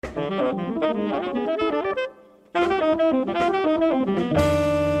Alright,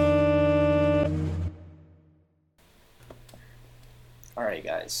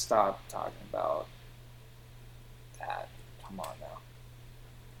 guys, stop talking about that. Come on now.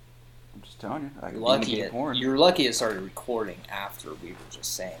 I'm just telling you. I You're lucky it started recording after we were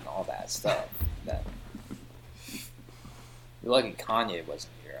just saying all that stuff. That you're lucky Kanye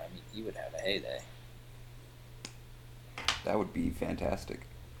wasn't here. I mean, he would have a heyday. That would be fantastic.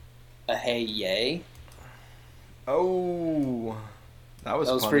 A hey yay? Oh, that was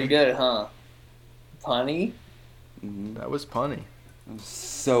punny. Pretty good, huh? Punny? Mm-hmm. That was punny. That was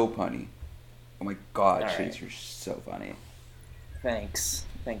so punny. Oh my god, All Chase, right. you're so funny. Thanks,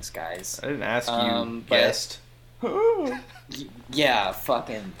 guys. I didn't ask you, but- guest. Yeah,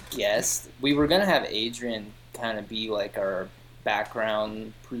 fucking guest. We were gonna have Adrian kind of be like our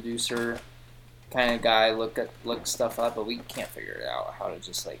background producer kind of guy, look stuff up, but we can't figure it out how to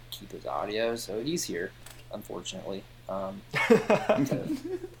just like keep his audio. So he's here, unfortunately.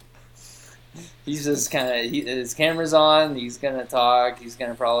 He's just kind of his camera's on. He's gonna talk. He's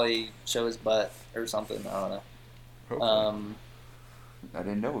gonna probably show his butt or something. I don't know. Hopefully. I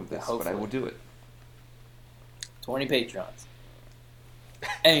didn't know of this, but I will do it. 20 Patreons.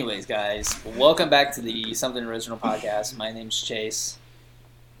 Anyways, guys, welcome back to the Something Original podcast. My name's Chase.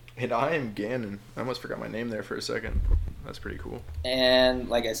 And I am Gannon. I almost forgot my name there for a second. That's pretty cool. And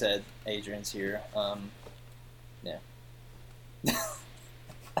like I said, Adrian's here. Yeah.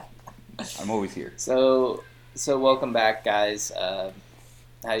 I'm always here. So welcome back, guys.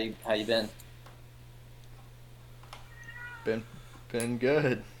 How you been? Been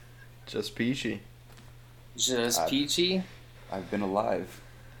good. Just peachy. Just peachy? I've been alive.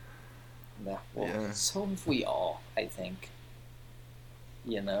 Yeah. Well, Yeah. so have we all, I think.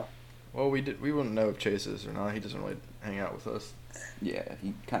 You know. Well, we wouldn't know if Chase is or not. He doesn't really hang out with us. Yeah,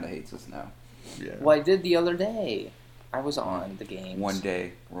 he kind of hates us now. Yeah. Well, I did the other day. I was on the games. One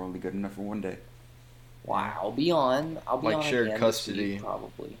day. We're only good enough for one day. Wow, I'll be on. I'll be Like on shared again custody. this week,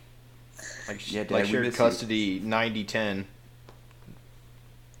 probably. Yeah, Dad, Like we shared miss you. custody 90-10.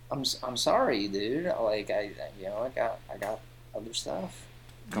 I'm sorry, dude. Like I got other stuff.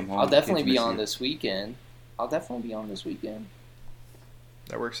 Come home. I'll definitely kids be miss on you. this weekend.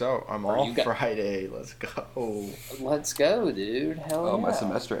 That works out. I'm Or off you got- Friday. Let's go. Let's go, dude. Hell Oh, yeah. my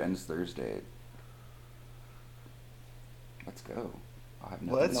semester ends Thursday. Let's go. I'll have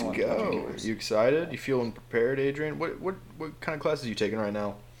nothing Let's to do on go. Tuesdays. You excited? You feeling prepared, Adrian? What kind of classes are you taking right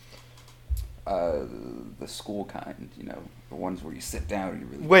now? The school kind, the ones where you sit down and you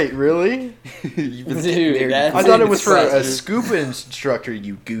really. Wait, really? You've been Dude, sitting there, that's- I thought it was for a Classes. scuba instructor,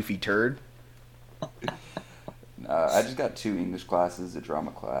 you goofy turd. I just got 2 English classes, a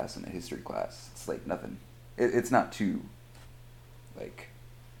drama class, and a history class. It's like nothing. It's not too,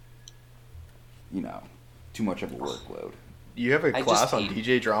 too much of a workload. You have a I class just on hate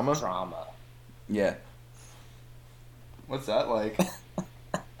DJ drama? Drama. Yeah, What's that like?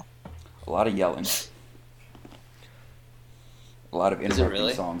 a lot of yelling. A lot of Is it interrupting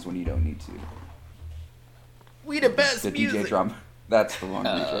really? songs when you don't need to. We the best The music. DJ drama. That's the wrong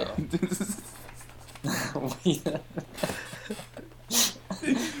Oh. DJ.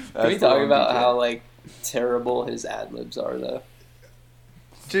 Can we talk about how like terrible his ad libs are though?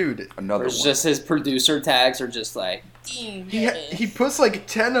 Dude, Another Or it's one. just his producer tags are just like he puts like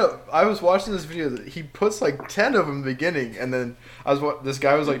 10 of. I was watching this video. He puts like 10 of them in the beginning, and then this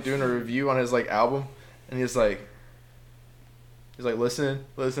guy was like doing a review on his like album, and he's like, listen,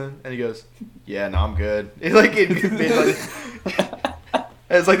 and he goes, yeah, no, I'm good. It's like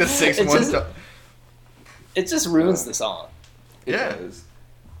it's like the 6 It months. just- It just ruins the song. It Yeah. does.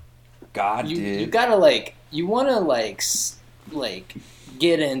 God You did. gotta you wanna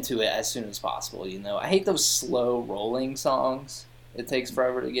get into it as soon as possible. I hate those slow rolling songs. It takes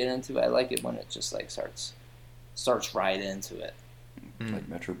forever to get into it. I like it when it just like starts right into it. Like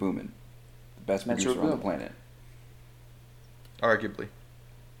Metro Boomin, the best Metro producer on the Boomin. planet. Arguably.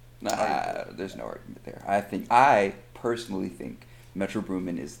 Nah, there's no argument there. I personally think Metro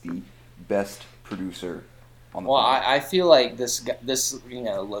Boomin is the best producer on the Well, planet. I feel like this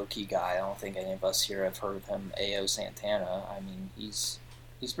low key guy. I don't think any of us here have heard of him. Ao Santana. I mean, he's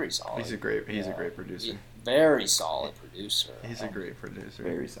pretty solid. He's a great Yeah. producer. Very solid producer. He's a great producer.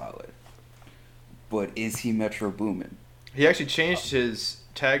 Very solid. But is he Metro Boomin? He actually changed his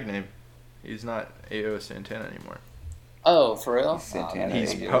tag name. He's not AO Santana anymore. Oh, for real? He's Santana.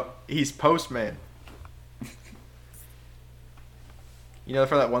 That's He's good. He's Postman.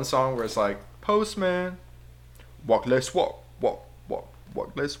 From that one song where it's like, Postman, walk, let's walk, walk, walk,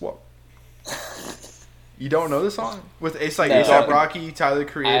 walk, let's walk. You don't know the song with No. A$AP Rocky, Tyler the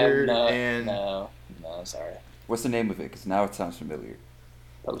I Creator, no, and no, sorry. What's the name of it? Because now it sounds familiar.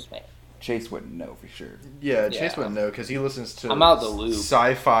 Postman. Chase wouldn't know for sure. yeah, Chase Yeah. wouldn't know because he listens to I'm out the loop.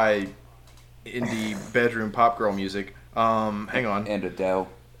 sci-fi, indie bedroom pop girl music. Hang on. And Adele.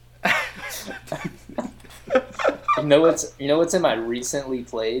 You know what's in my recently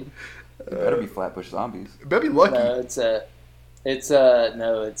played? It better be Flatbush Zombies. Better be lucky. No,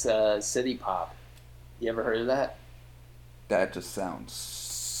 it's City Pop. You ever heard of that? That just sounds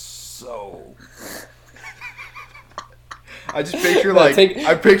so. I just picture No, like take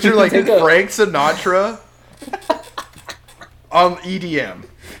Frank a- Sinatra on EDM.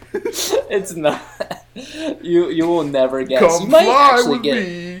 It's not. You will never guess. Come You might fly actually with get.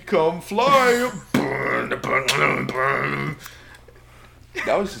 me, come fly.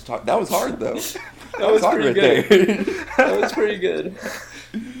 That was just that was hard though. That was hard pretty right good. there. That was pretty good.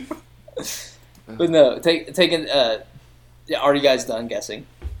 But no, taking. Are you guys done guessing?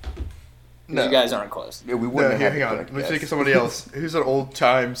 'Cause No. You guys aren't close. Yeah, we No, wouldn't here, have hang on. correct Let's guess. think of somebody else. Who's an old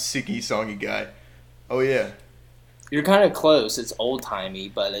time sicky songy guy? Oh yeah, You're kind of close. It's old timey,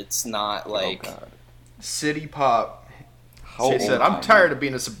 but it's not like. Oh, God. City Pop. How She said, old "I'm time? tired of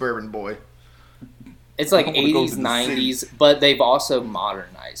being a suburban boy." It's like I wanna go 80s, to the 90s, city. but they've also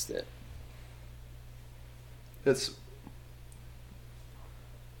modernized it. It's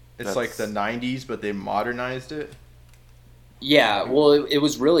That's- like the '90s, but they modernized it. Yeah, well, it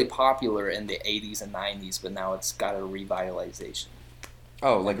was really popular in the 80s and 90s, but now it's got a revitalization.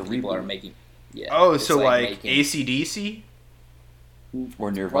 Oh, like a People are reboot making. Yeah. Oh, it's so like making- AC/DC?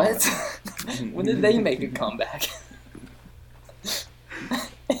 or Nirvana. What? When did they make a comeback?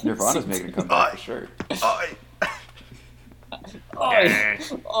 Nirvana's making a comeback for sure. Oi. Oi,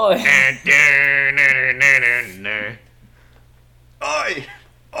 oi. Oi!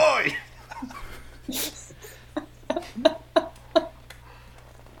 Oi!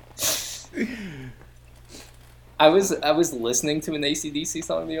 I was listening to an AC/DC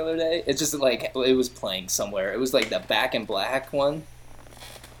song the other day. It's just like it was playing somewhere. It was like the Back in Black one.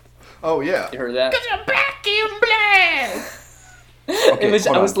 Oh yeah. You heard that? Back in black. Okay, I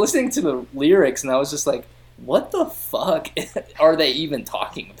hold was on. listening to the lyrics and I was just like, what the fuck are they even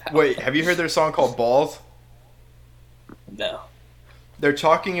talking about? Wait, have you heard their song called Balls? No. They're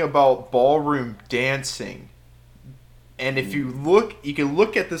talking about ballroom dancing. And if you look, you can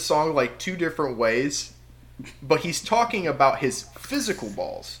look at the song like two different ways, but he's talking about his physical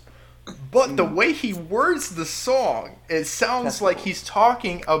balls. But the way he words the song, it sounds like he's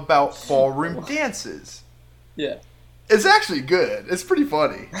talking about ballroom dances. Yeah. It's actually good. It's pretty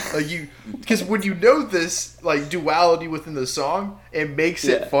funny. Like because when you know this like duality within the song, it makes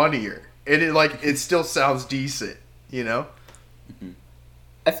it Yeah. funnier, and it still sounds decent. You know.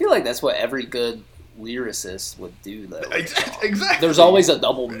 I feel like that's what every good lyricist would do, though. with a song. Exactly. There's always a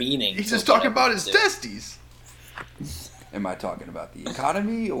double meaning. He's to just talking whatever about his they do. testes. Am I talking about the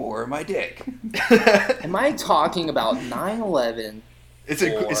economy or my dick? Am I talking about 9/11 It's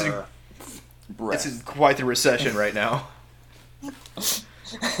or... Breast. quite the recession right now.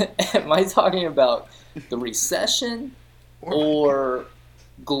 Am I talking about the recession or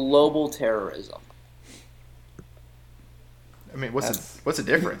global terrorism? I mean, what's That's- the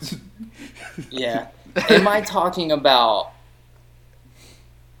difference? Yeah. Am I talking about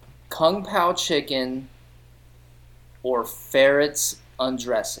Kung Pao chicken or ferrets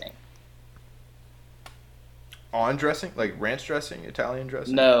undressing? On dressing, like ranch dressing, Italian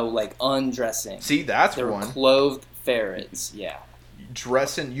dressing. No, like undressing. See, that's They're one. clothed ferrets. Yeah.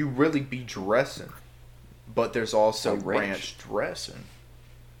 Dressing, you really be dressing, but there's also Like ranch. ranch dressing.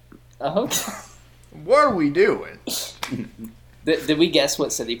 Okay. What are we doing? Did we guess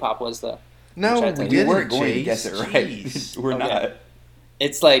what City Pop was though? No, Which I we think- We didn't. weren't going to Chase. guess it right. Jeez. We're Okay. not.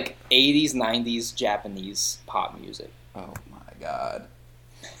 It's like 80s, 90s Japanese pop music. Oh my god.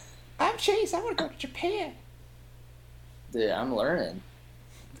 I'm Chase. I want to go to Japan. Dude, I'm learning.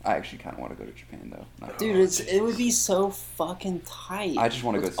 I actually kind of want to go to Japan though. Not Dude, it would be so fucking tight. I just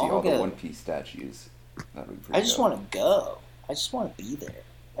want to go Let's see all the go. One Piece statues. That would be pretty I just dope. want to go. I just want to be there.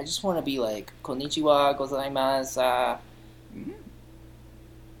 I just want to be like, konnichiwa gozaimasu.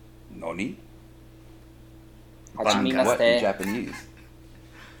 Noni? Hajime What in maste. Japanese?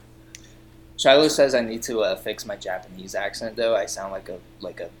 Shiloh says I need to fix my Japanese accent though. I sound like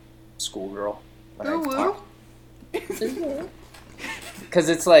a schoolgirl when I talk. Because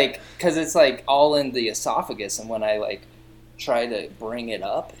it's like all in the esophagus, and when I like try to bring it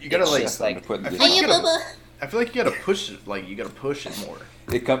up, You gotta, it's like, just Something like to put in I the feel, like you dish. gotta, I feel like you gotta push it. Like you gotta push it more.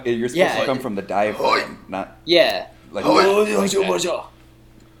 You're supposed Yeah. to come from the diaphragm, not yeah. like. Oh,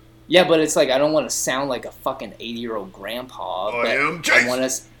 Yeah. Yeah, but it's like I don't want to sound like a fucking 80-year-old grandpa. I But am Jason. I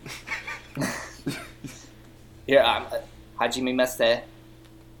want to. Yeah, Hajime Meste.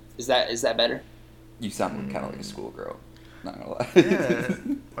 Is that better? You sound kind of like a schoolgirl. Not gonna lie. Yeah.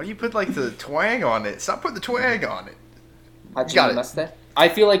 Why do you put like the twang on it? Stop putting the twang on it. Got Hajime it. Meste. I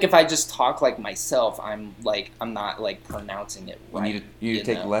feel like if I just talk like myself, I'm not like pronouncing it You right. need to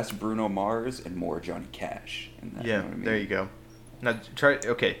take know? less Bruno Mars and more Johnny Cash. In that, you Yeah, know what I mean? there you go. Now try.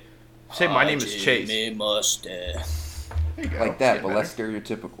 Okay, say my name is Chase. Hajime Meste. There you go. Like that, Getting but less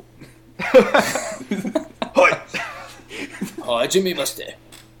stereotypical. better. Hoi! Hajime Meste.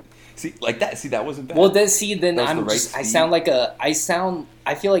 See, like that. See, that wasn't bad. Well, then That's I'm the right just I speed. sound like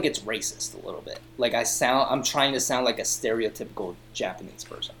I feel like it's racist a little bit. Like I'm trying to sound like a stereotypical Japanese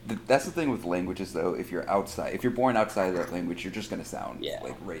person. That's the thing with languages, though. If you're born outside of that language, you're just gonna sound Yeah.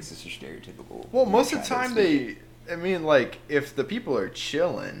 like racist or stereotypical. Well, when most you're of the trying time to speak I mean, like, if the people are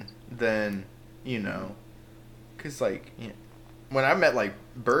chilling, then, because, like, when I met, like,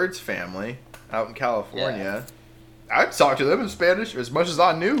 Bird's family out in California, I'd talk to them in Spanish as much as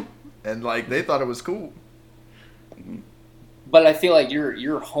I knew, and, like, they thought it was cool. But I feel like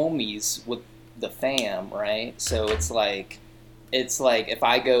you're homies with the fam, right? So it's like if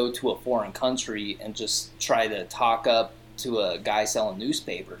I go to a foreign country and just try to talk up to a guy selling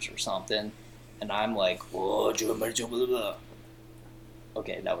newspapers or something, and I'm like, whoa,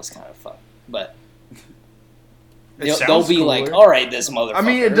 okay, that was kind of fun, but they'll sounds be like, cooler. all right, this motherfucker. I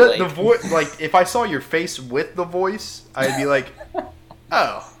mean, like, the voice, like, if I saw your face with the voice, I'd be like,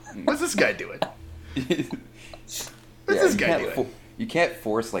 oh, what's this guy doing? What's this you guy can't doing? you can't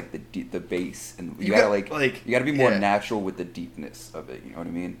force like the bass, and you You gotta got, like, you gotta be more yeah. natural with the deepness of it. You know what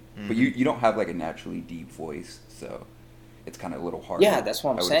I mean? But Mm-hmm. you don't have like a naturally deep voice, so it's kind of a little hard. yeah, that's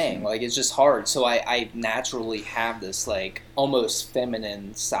what I'm I would saying. assume. Like, it's just hard. So I naturally have this like almost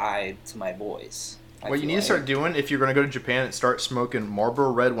feminine side to my voice. I What you feel need to like. start doing if you're going to go to Japan and start smoking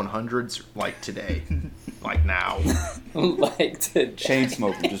Marlboro Red 100s like today. Like now. like to chain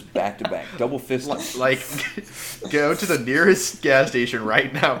smoking just back to back, double fist. Like, go to the nearest gas station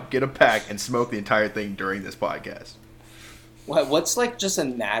right now, get a pack, and smoke the entire thing during this podcast. What's like just a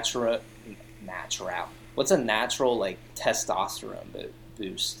natural? What's a natural like testosterone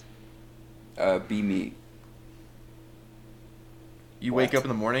boost? Be me. You What? wake up in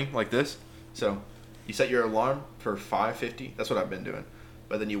the morning like this. So, you set your alarm for 5:50. That's what I've been doing.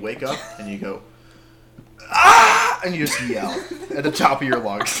 But then you wake up and you go, ah! And you just yell at the top of your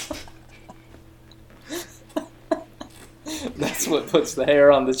lungs. That's what puts the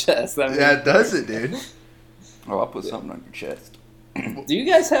hair on the chest. I mean, Yeah, it does it, dude. Oh, I'll put something on your chest. Do you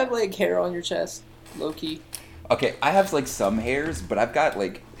guys have like hair on your chest, low key? Okay, I have like some hairs, but I've got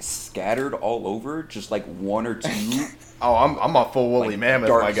like scattered all over, just like one or two. Oh, I'm a full woolly like, mammoth,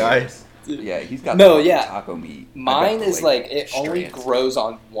 dark my guy. hairs. Yeah, he's got No, the yeah. taco meat. I've got Mine the, is like it only strands. grows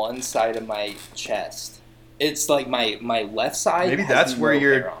on one side of my chest. It's like my left side. Maybe has that's no where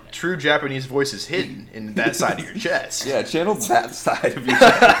hair your on it. true Japanese voice is hidden, in that side of your chest. Yeah, channel that side of your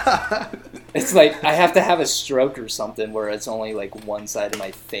chest. It's like I have to have a stroke or something where it's only like one side of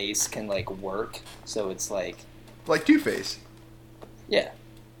my face can like work. So it's like, Like Two-Face. yeah,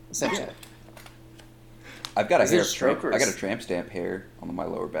 essentially. I've got a Is it hair. stroke or I got is- a tramp stamp hair on my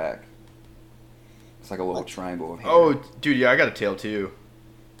lower back. It's like a little What? triangle of hair. Oh, dude, yeah, I got a tail too.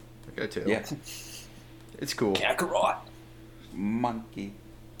 I got a tail. yeah, It's cool. Kakarot. monkey.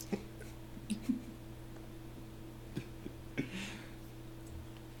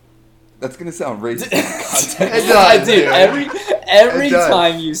 That's gonna sound racist. in context. It does, Dude, dude. every It does.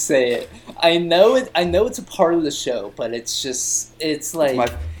 time you say it, I know it's a part of the show, but it's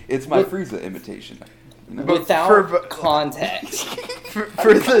like It's my But- Frieza imitation. You know? But without for- context.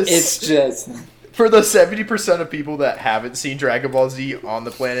 For the It's just for the 70% of people that haven't seen Dragon Ball Z on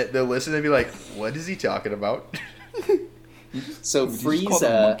the planet, they'll listen and be like, "What is he talking about?" so Would you just call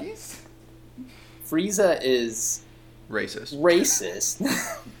them Frieza. monkeys? Frieza is Racist.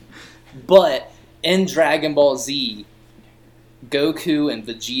 racist, but in Dragon Ball Z, Goku and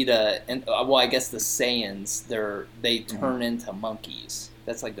Vegeta and well, I guess the Saiyans, they turn into monkeys.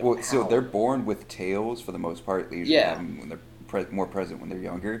 That's like their Well, so power. they're born with tails for the most part. They usually Yeah. have them when they're more present when they're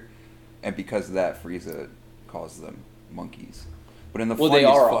younger, and because of that, Frieza calls them monkeys. But in the Well, they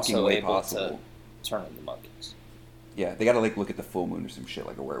funniest are fucking also way able possible. to turn into monkeys. Yeah, they gotta like look at the full moon or some shit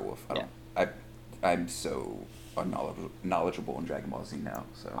like a werewolf. I'm so knowledgeable in Dragon Ball Z now.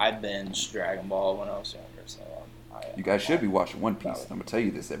 So I binged Dragon Ball when I was younger, so you guys should be watching One Piece. Valid. I'm gonna tell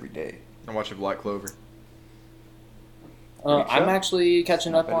you this every day. I'm watching Black Clover. Great I'm show. actually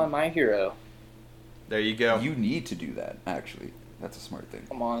catching Not up bad. on My Hero. There you go. You need to do that actually. That's a smart thing.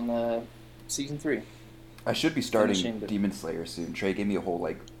 I'm on season 3. I should be Finishing starting the- Demon Slayer soon. Trey gave me a whole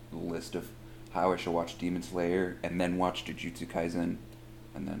like list of how I should watch Demon Slayer and then watch Jujutsu Kaisen,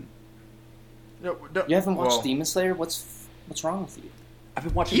 and then No, You haven't watched well, Demon Slayer? What's wrong with you? I've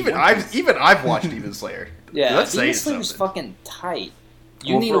been watching. Even One Piece. I've watched Demon Slayer. Yeah, That's Demon saying Slayer's something. fucking tight.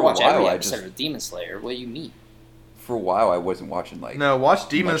 You Well, need for to a watch every while, I episode just- of Demon Slayer. What do you mean? For a while, I wasn't watching like No, watch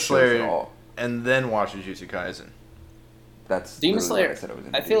Demon much shows at Slayer all. and then watch Jujutsu Kaisen. That's Demon literally Slayer. what I said I was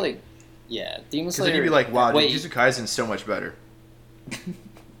gonna I do. feel like, yeah, Demon Because Slayer. then you'd be like, wow, wait, Jujutsu Kaisen's so much better.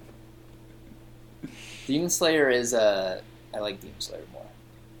 Demon Slayer is I like Demon Slayer more.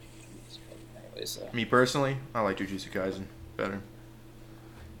 Anyway, so Me personally, I like Jujutsu Kaisen better.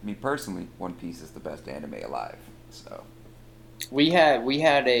 Me personally, One Piece is the best anime alive. So we had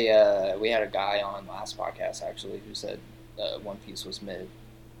a guy on last podcast actually who said One Piece was mid.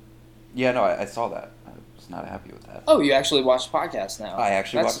 yeah, no, I saw that. I was not happy with that. Oh, you actually watched the podcast now? I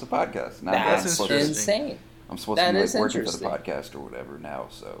actually That's- watched the podcast. Now That's I'm supposed to- insane. I'm supposed That to be is like working for the interesting. podcast or whatever now.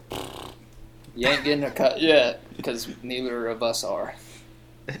 So You ain't getting a cut yet because neither of us are.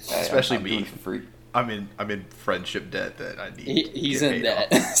 Especially I'm doing me. it for free. I'm in friendship debt that I need. He's to get in paid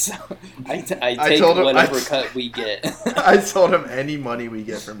debt, so I I take told him- whatever I- cut we get. off. I told him any money we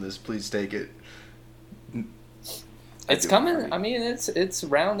get from this, please take it. It's do it for coming. free. I mean, it's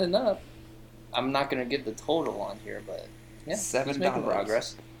rounding up. I'm not gonna give the total on here, but yeah, he's making $7.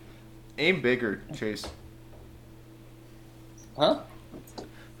 progress. Aim bigger, Chase. Huh?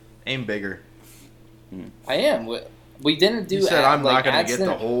 Aim bigger. I am. We didn't do. You said I'm like, not gonna ads get the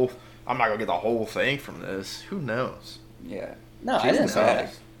didn't- whole. I'm not gonna get the whole thing from this. Who knows? Yeah. No, I Chase didn't the say that.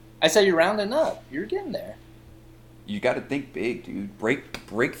 size. I said you're rounding up. You're getting there. You got to think big, dude.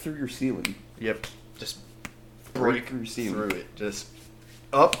 Break through your ceiling. Yep. Just Break break through your ceiling. through it. Just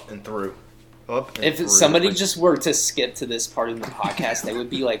up and through. Up and If through. somebody Like, just were to skip to this part of the podcast, they would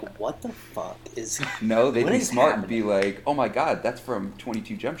be like, "What the fuck is?" No, they'd What be is smart happening? and be like, "Oh my God, that's from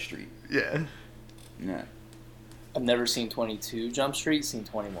 22 Jump Street." yeah. Yeah. I've never seen 22 Jump Street. Seen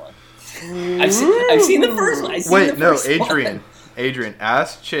 21. I've seen the first one. I've seen Wait, the no, first one. Adrian,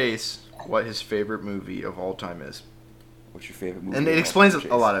 ask Chase what his favorite movie of all time is, What's your favorite movie? and of it all explains time, a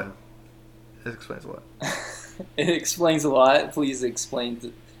Chase? lot of. It explains a lot. It explains a lot. Please explain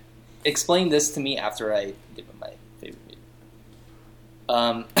this to me after I give him my favorite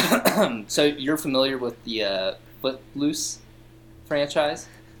movie. So you're familiar with the Footloose franchise?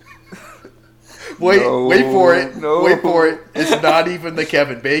 Wait, No, wait for it. no. Wait for it. It's not even the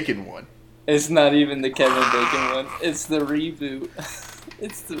Kevin Bacon one. It's not even the Kevin Bacon one. It's the reboot.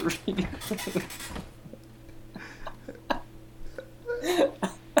 It's the reboot.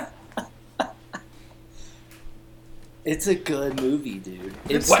 It's a good movie, dude.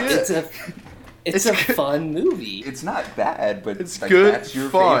 It's What? it's It's a good. fun movie. It's not bad, but It's like, good That's your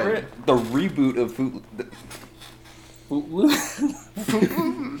fun. favorite. The reboot of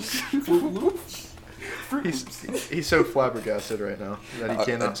Foot. He's so flabbergasted right now that he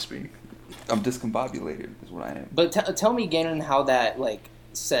cannot Uh, speak. I'm discombobulated. Is what I am. But tell me, Gannon, how that like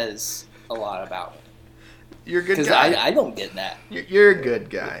says a lot about me, You're a good because guy. I don't get that. You're a good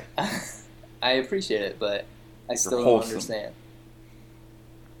guy. I appreciate it, but I still don't wholesome. understand.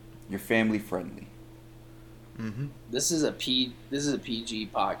 You're family friendly. Mm-hmm. This is a PG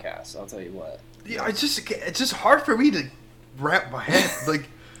podcast. I'll tell you what. Yeah, it's just hard for me to wrap my head like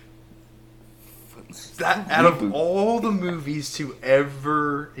that. Out of Reboot. all the movies to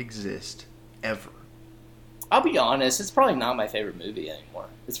ever exist, ever. I'll be honest. It's probably not my favorite movie anymore.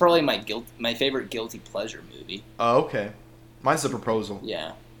 It's probably my favorite guilty pleasure movie. Oh, okay. Mine's The Proposal.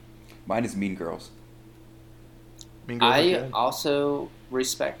 Yeah. Mine is Mean Girls. Mean Girls. I okay. also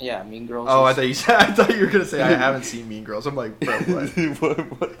respect. Yeah, Mean Girls. Oh, I is- thought you said. I thought you were gonna say I haven't seen Mean Girls. I'm like, bro,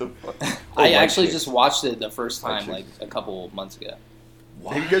 what? what the fuck? I Oh, actually White just Chicks. watched it the first White time, like Chicks. a couple months ago.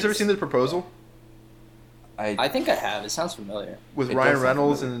 Have you guys ever seen The Proposal I think I have. It sounds familiar. with It Ryan does sound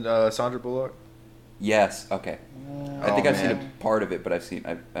Reynolds familiar. and Sandra Bullock? Yes. Okay. I Oh, think I've seen man. a part of it, but I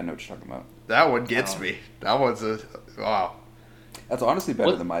know what you're talking about. That one gets Oh. me. That one's a wow. That's honestly better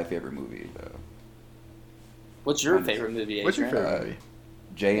What- than my favorite movie, though. What's your Mine is- favorite movie? What's your Adrian? favorite Uh, movie?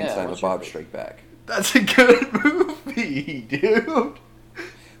 Jay and Yeah, Silent what's your Bob favorite? Strike Back. That's a good movie, dude.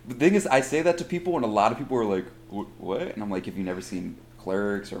 The thing is, I say that to people, and a lot of people are like, "What?" And I'm like, "Have you never seen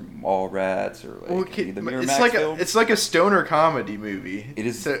Clerks or Mallrats or like Well, any of the Miramax it's like films?" it's like a stoner comedy movie. It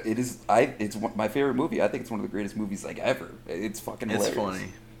is. So- It is. It's my favorite movie. I think it's one of the greatest movies like ever. It's fucking It's hilarious.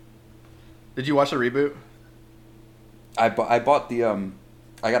 funny. Did you watch the reboot? I bought the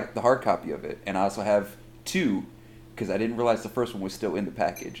I got the hard copy of it, and I also have two because I didn't realize the first one was still in the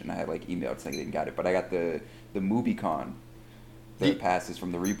package, and I had like emailed saying I didn't got it, but I got the MovieCon the passes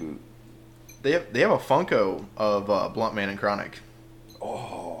from the reboot. They have a Funko of Bluntman and Chronic.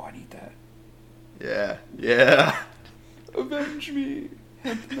 Oh, I need that. Yeah. Avenge me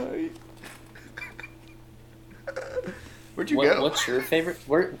at night. Where'd you go? What's your favorite?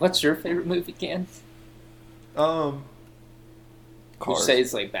 What's your favorite movie, Ken? Would you Cars. say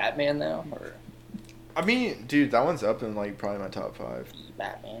it's like Batman now, or I mean, dude, that one's up in like probably my top 5.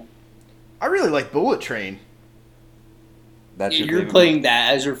 Batman? I really like Bullet Train. That's your You're favorite playing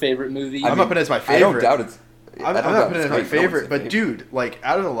that as your favorite movie. I'm not putting it as my favorite. I don't doubt it's. I'm I don't not doubt putting it it's as my great. No, it's favorite, a but dude, like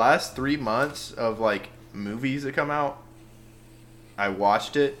out of the last 3 months of like movies that come out, I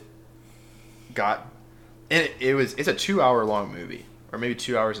watched it. And it's a 2-hour long movie, or maybe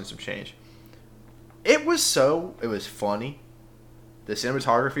 2 hours and some change. It was funny. The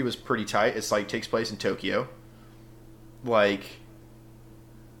cinematography was pretty tight. It's like takes place in Tokyo. Like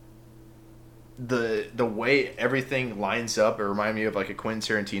the way everything lines up, it reminded me of like a Quentin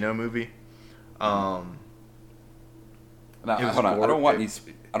Tarantino movie. Now, It was hold on. I don't want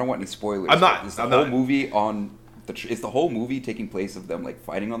any spoilers. I'm not- Is the I'm whole not. movie on is the whole movie taking place of them like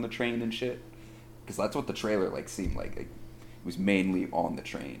fighting on the train and shit? Because that's what the trailer like seemed like. It was mainly on the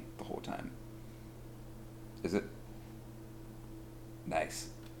train the whole time. Is it? Nice.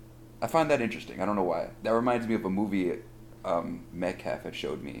 I find that interesting. I don't know why. That reminds me of a movie Metcalf had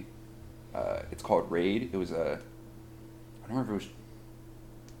showed me. It's called Raid. It was a. I don't remember if it was.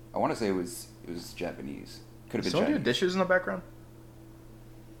 I want to say it was Japanese. Could have been Someone Chinese. doing dishes in the background?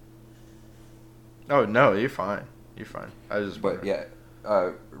 Oh no, you're fine. You're fine. I was just. But yeah,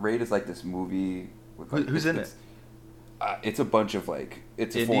 Raid is like this movie. With like, Who's in it? It's a bunch of like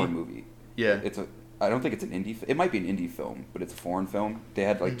it's a Indie? foreign movie. Yeah. I don't think it's an indie. It might be an indie film, but it's a foreign film. They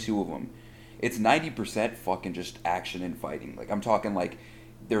had like 2 of them. It's 90% fucking just action and fighting. Like I'm talking like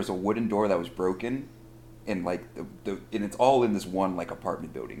there's a wooden door that was broken, and like and it's all in this one like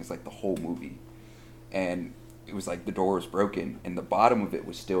apartment building. It's like the whole movie, and it was like the door was broken and the bottom of it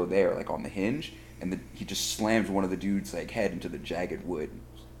was still there, like on the hinge, and he just slams one of the dude's like head into the jagged wood.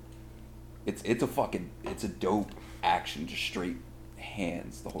 It's a dope action, just straight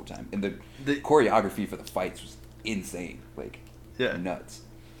hands the whole time, and the choreography for the fights was insane, like nuts.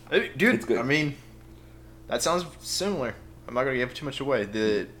 Dude, It's good. I mean, that sounds similar. I'm not gonna give too much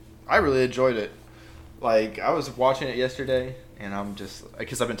away. I really enjoyed it. Like I was watching it yesterday, and I'm just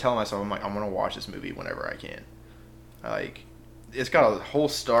because I've been telling myself I'm gonna watch this movie whenever I can. Like, it's got a whole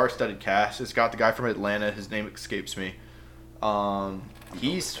star-studded cast. It's got the guy from Atlanta. His name escapes me.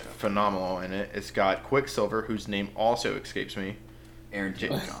 He's phenomenal in it. It's got Quicksilver, whose name also escapes me. Aaron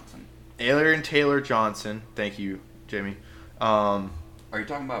Taylor Johnson. Aaron Taylor Johnson. Thank you, Jamie. Are you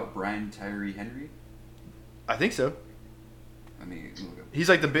talking about Brian Tyree Henry? I think so. I mean, look up. He's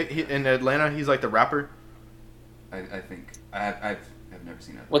like in Atlanta. He's like the rapper. I think I've never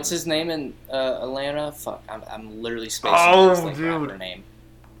seen it. What's his name in Atlanta? Fuck, I'm literally spacing Oh, his like dude. rapper name.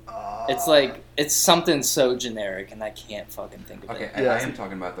 It's like it's something so generic, and I can't fucking think of Okay, it. I am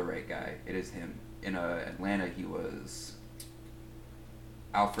talking about the right guy. It is him. In Atlanta, he was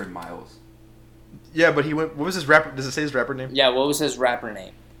Alfred Miles. Yeah, but he went. What was his rapper? Does it say his rapper name? Yeah, what was his rapper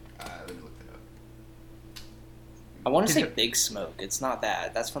name? Let me look it up. I want to He's say got- Big Smoke. It's not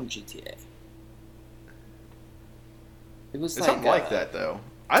that. That's from GTA. It was It's like something like that though.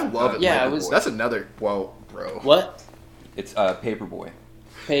 I love it. Yeah, it was- That's another. Whoa, bro. What? It's Paperboy.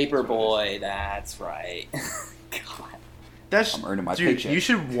 Paperboy. That's right. God. That's I'm earning my dude. paycheck. You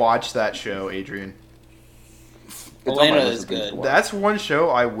should watch that show, Adrian. It's on my Atlanta list is of things to good. watch. That's one show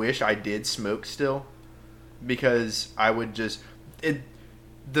I wish I did smoke still, because I would just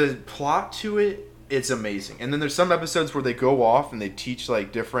the plot to it. It's amazing, and then there's some episodes where they go off and they teach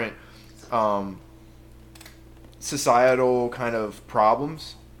like different societal kind of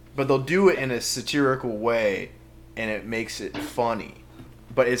problems, but they'll do it in a satirical way, and it makes it funny.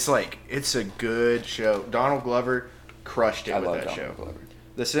 But it's like it's a good show. Donald Glover crushed it I with love that Donald show. Glover.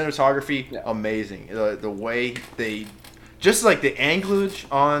 The cinematography, Yeah. amazing. The way they, just like the anglage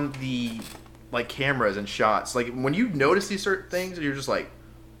on the like cameras and shots. Like when you notice these certain things, you're just like,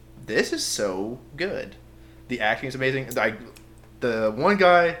 this is so good. The acting is amazing. The one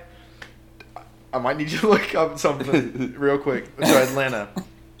guy, I might need you to look up something real quick. So Atlanta,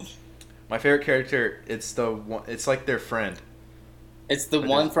 my favorite character. It's the one. It's like their friend. It's the But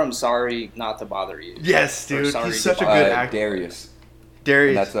one it's- from Sorry Not to Bother You. Yes, Or dude. Sorry He's to such a Bother good You. actor. Darius.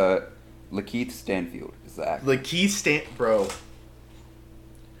 Darius. And that's Lakeith Stanfield is the actor. bro.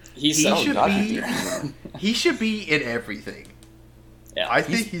 He's He so should not be. to He should be in everything. Yeah. I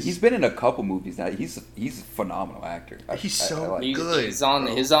think He's been in a couple movies now. He's a phenomenal actor. He's so like He's, him. good, he's on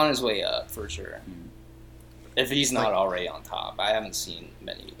bro. his way up for sure. If he's not Like- already on top. I haven't seen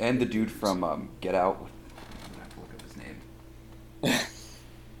many. And the dude from Get Out. I have to look up his name.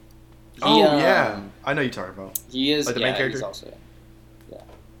 Yeah, I know you're talking about. He is Like the main He's character? also.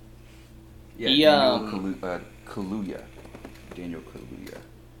 Yeah, He, Kaluuya. Daniel Kaluuya.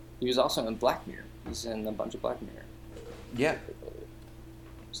 He was also in Black Mirror. He's in a bunch of Black Mirror Yeah,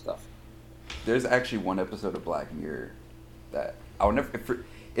 stuff. there's actually one episode of Black Mirror that I'll never.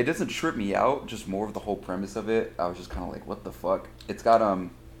 It doesn't trip me out. Just more of the whole premise of it. I was just kind of like, what the fuck? It's got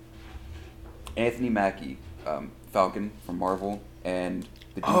Anthony Mackie, Falcon from Marvel, and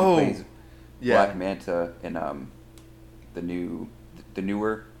the dude who plays Black Manta in the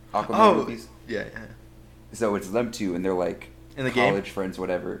newer Aquaman movies. Yeah. So it's them two, and they're like In the game? college friends,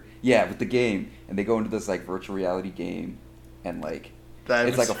 whatever. Yeah, with the game, and they go into this like virtual reality game, and like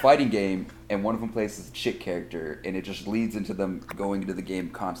it's like a fighting game, and one of them plays this chick character, and it just leads into them going into the game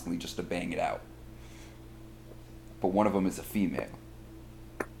constantly just to bang it out. But one of them is a female.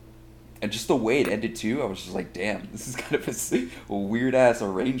 And just the way it ended too, I was just like, damn, this is kind of a weird ass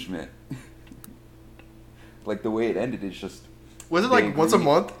arrangement. Like the way it ended is just Was it they like once a agree-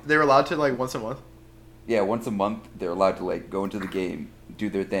 month? They were allowed to like once a month. Yeah, once a month they're allowed to like go into the game, do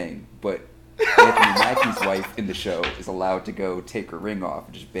their thing, but Anthony Mackie's wife in the show is allowed to go take her ring off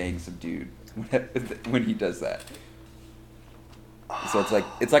and just bang some dude when he does that. So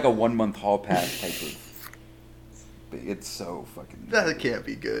it's like a 1 month hall pass type of. But it's so fucking. That can't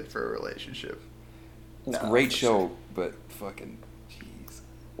be good for a relationship. It's a No, great for show, sure. but fucking jeez.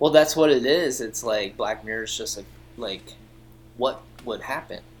 Well, that's what it is. It's like Black Mirror's just like what would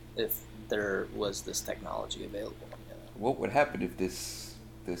happen if there was this technology available. You know? What would happen if this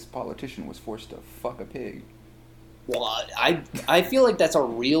politician was forced to fuck a pig? Well, I feel like that's a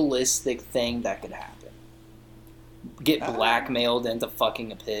realistic thing that could happen. Get blackmailed into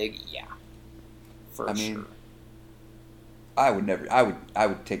fucking a pig, yeah, for I mean, sure. I would never. I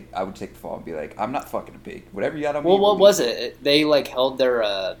would take the fall and be like, I'm not fucking a pig. Whatever you got on me. Well, what we're was gonna- it? They like held their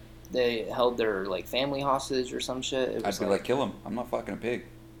like family hostage or some shit. It I'd was be like, kill him. I'm not fucking a pig.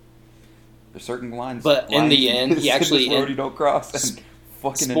 There's certain lines. But in the lines end, he in actually- this world you don't cross. And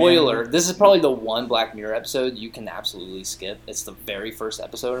fucking an spoiler. animal. This is probably the one Black Mirror episode you can absolutely skip. It's the very first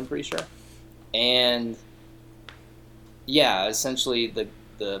episode, I'm pretty sure. And yeah, essentially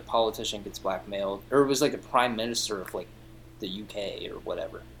the politician gets blackmailed, or it was like the prime minister of like the UK or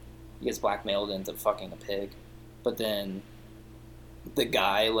whatever. He gets blackmailed into fucking a pig, but then the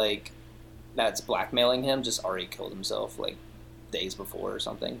guy like that's blackmailing him just already killed himself like days before or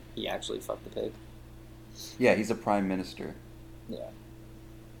something. He actually fucked the pig. Yeah, he's a prime minister, Yeah.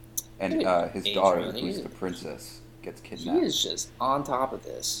 and his Adrian, daughter, he who's is- the princess, gets He kidnapped. is just on top of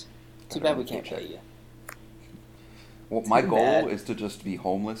this. Too Got bad her we own can't paycheck. pay you. Well, my Too goal bad. is to just be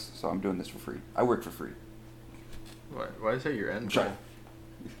homeless, so I'm doing this for free. I work for free. Why is that your end Sorry. goal?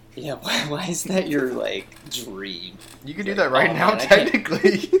 Yeah, why is that your like dream? You can do that right Oh, now, man, I can't-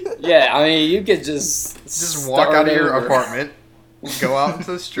 technically. Yeah, I mean you could just Walk start out of your over. apartment, go out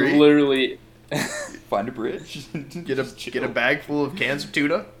into the street, Literally. Find a bridge. get a bag full of cans of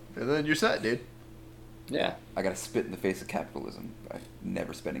tuna, and then you're set, dude. Yeah. I gotta spit in the face of capitalism by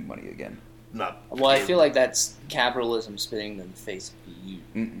never spending money again. Not. Well, I feel like that's capitalism spitting in the face of you.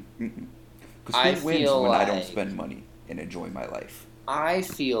 Because I who wins feel when I don't like- spend money and enjoy my life? I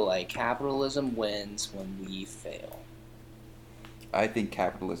feel like capitalism wins when we fail. I think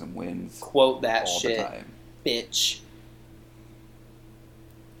capitalism wins Quote that all shit, the time. bitch.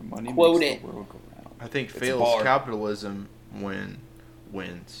 Money Quote makes it. the world go round. I think It's a fails bar. capitalism when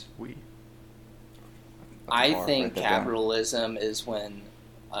wins we. That's a I bar. think Write that down. capitalism is when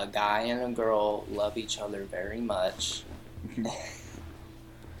a guy and a girl love each other very much.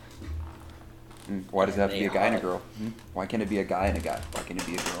 Why does it have to be a They guy and a are. girl? Why can't it be a guy and a guy? Why can't it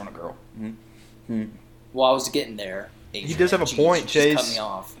be a girl and a girl? Well, I was getting there. He does have a Jeez, point, you just Cut Chase. me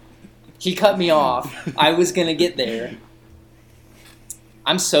off. He cut me off. I was gonna get there.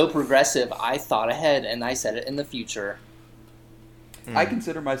 I'm so progressive. I thought ahead and I said it in the future. I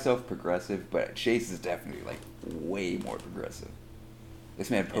consider myself progressive, but Chase is definitely like way more progressive. This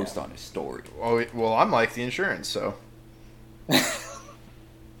man posts on his story. Oh, well, I'm like the insurance, so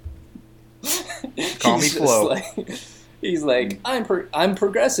Call me He's just Flo. like- he's like, I'm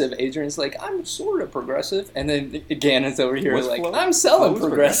progressive. Adrian's like, I'm sort of progressive, and then Gannon's over here What's like, Flo? I'm selling Flo's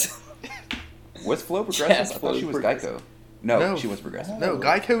progressive. Was Flo progressive? Yes, I thought Flo's she was progressive. Geico. No, No. she was progressive. no.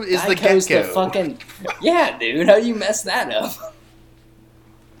 Geico is the Geico's get-go. fucking yeah, dude. How you mess that up?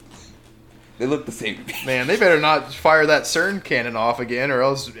 They look the same to me. Man, they better not fire that CERN cannon off again, or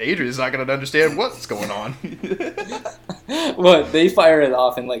else Adrian's not going to understand what's going on. What, they fire it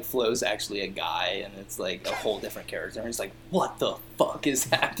off and like Flo's actually a guy and it's like a whole different character and it's like, what the fuck is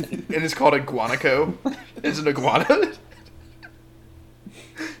happening? And it's called Iguanico. It's an iguana.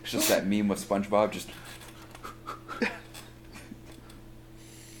 It's just that meme with SpongeBob. Just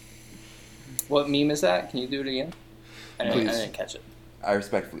What meme is that? Can you do it again? I Please. didn't catch it. I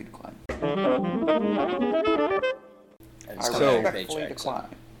respectfully decline. I just So- got my respectfully paycheck, so- decline.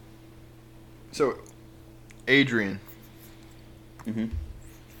 So, Adrian, Mm-hmm.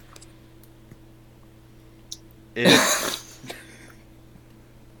 if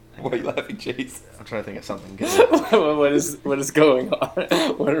Why are you laughing, Chase? I'm trying to think of something good. what is going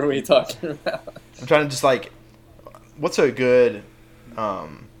on? What are we talking about? I'm trying to just like, what's a good?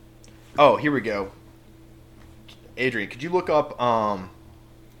 Oh, here we go. Adrian, could you look up off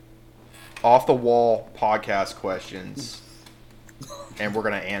the wall podcast questions, and we're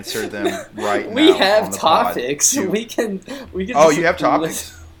gonna answer them right now. We have on the pod. topics. You- We can. Oh, just you have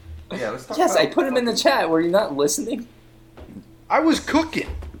topics? Yeah, let's talk Yes, about I put them in the chat. Were you not listening? I was cooking,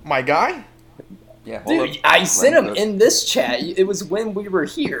 my guy. Yeah, hold Dude, up. I sent them Let me in this chat. It was when we were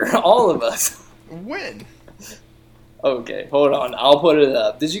here, all of us. When? Okay, hold on. I'll put it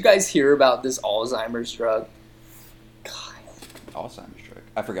up. Did you guys hear about this Alzheimer's drug? God. Alzheimer's drug.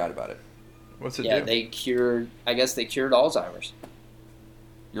 I forgot about it. What's it Yeah, do? I guess they cured Alzheimer's.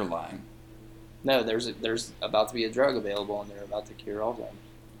 You're lying. No, there's about to be a drug available, and they're about to cure Alzheimer's.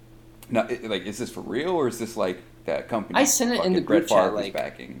 No, like, is this for real, or is this like that company? I sent it in fucking the group Brett Favre chat, is like,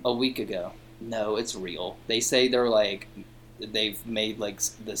 backing? a week ago. No, it's real. They say they've made like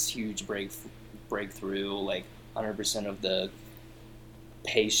this huge breakthrough. Like 100% of the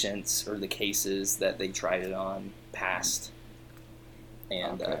patients or the cases that they tried it on passed.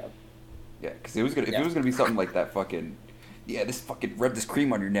 And Okay. Yeah, because it was gonna. If Yeah. it was gonna be something like that, fucking. Yeah, this fucking rub this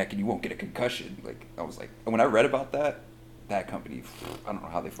cream on your neck and you won't get a concussion. Like I was like, when I read about that company, I don't know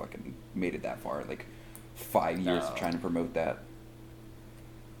how they fucking made it that far. Like 5 years of No. trying to promote that.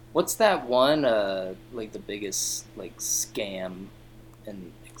 what's that one? Like the biggest like scam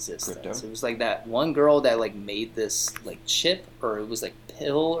in existence. Crypto? It was like that one girl that like made this like chip or it was like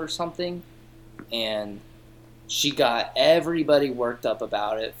pill or something, and she got everybody worked up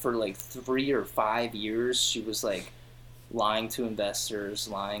about it for like 3 or 5 years. She was like lying to investors,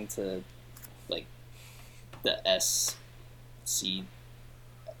 lying to like the SEC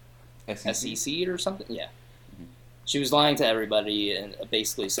or something. Yeah. She was lying to everybody and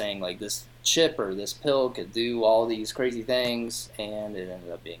basically saying like this chip or this pill could do all these crazy things, and it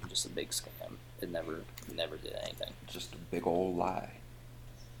ended up being just a big scam. It never did anything. Just a big old lie.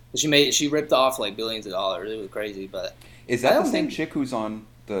 She ripped off like billions of dollars. It was crazy, but Is I that don't the same think- chick who's on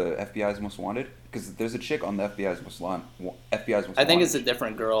the FBI's Most Wanted? Because there's a chick on the FBI's Most Wanted. I think it's a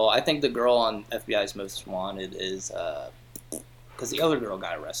different girl. I think the girl on FBI's Most Wanted is because the other girl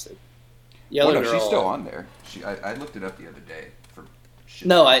got arrested. The Oh, other no, girl, she's still on there. I looked it up the other day for shit.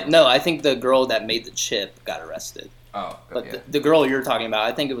 No, I think the girl that made the chip got arrested. Oh, But yeah. the girl you're talking about,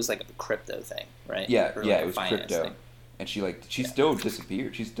 I think it was like a crypto thing, right? Yeah, Or yeah, like it a was finance crypto. thing. And she's still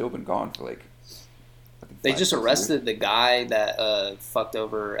disappeared. She's still been gone for like. I think They 5 just plus arrested the guy that fucked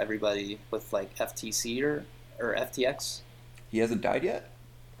over everybody with like FTC or FTX. years. He hasn't died yet.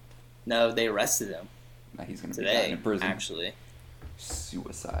 No, they arrested him Nah, he's gonna be dying today. in prison. Actually,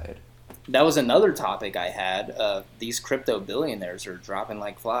 Suicide. that was another topic I had. These crypto billionaires are dropping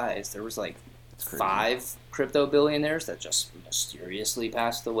like flies. There was like It's crazy. 5 crypto billionaires that just mysteriously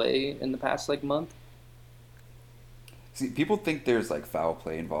passed away in the past like month. See, people think there's like foul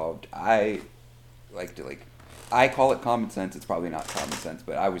play involved. I like to I call it common sense. It's probably not common sense,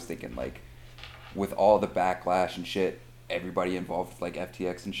 but I was thinking like, with all the backlash and shit, everybody involved with like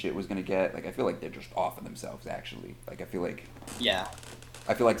FTX and shit was gonna get. Like, I feel like they're just off of themselves. Actually, like I feel like Yeah,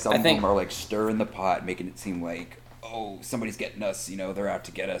 some I of think- them are like stirring the pot, making it seem like, oh, somebody's getting us. You know, they're out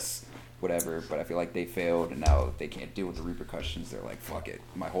to get us. Whatever. But I feel like they failed, and now they can't deal with the repercussions. They're like, fuck it,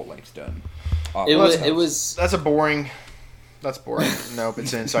 my whole life's done. Off it of was. themselves. It was. That's boring. That's boring. Nope,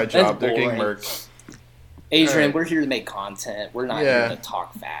 it's an inside That's job. They're getting boring. murked. Adrian, Alright. we're here to make content. We're not Yeah. here to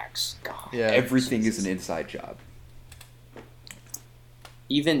talk facts. God. Yeah. Everything is an inside job.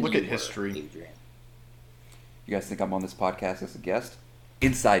 Even Look you at were, history. Adrian. You guys think I'm on this podcast as a guest?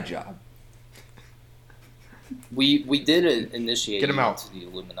 Inside job. We did initiate Get him you out. into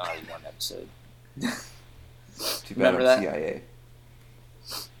the Illuminati one episode. Too bad Remember I'm that? CIA.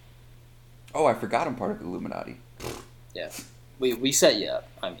 Oh, I forgot I'm part of the Illuminati. Yeah, we set you up.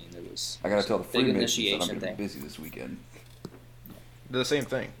 I mean, it was I gotta tell the big Freemasons that I'm initiation gonna be thing. busy this weekend. They're the same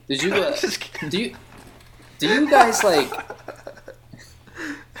thing. Did you? Just kidding. Do you guys like?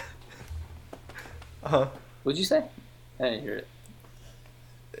 What'd you say? I didn't hear it.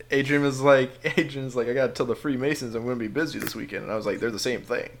 Adrian was like, I gotta tell the Freemasons I'm gonna be busy this weekend, and I was like, they're the same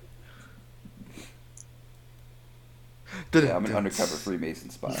thing. Yeah, I'm an undercover Freemason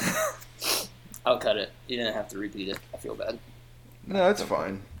spy. I'll cut it. You didn't have to repeat it. I feel bad. No, it's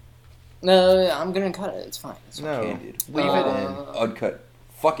fine. No, I'm gonna cut it. It's fine. It's fine. No, Candid. leave it in. Uncut.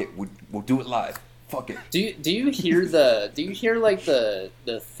 Fuck it. We'll do it live. Fuck it. Do you hear the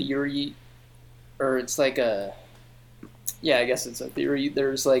theory, or it's like a, yeah, I guess it's a theory.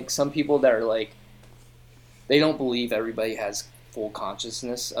 There's like some people that are like, they don't believe everybody has full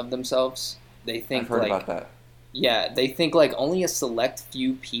consciousness of themselves. They think I've heard like, about that. yeah, they think like only a select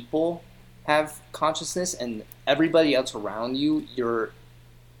few people have consciousness, and everybody else around you, you're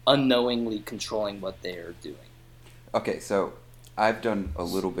unknowingly controlling what they are doing. Okay, so I've done a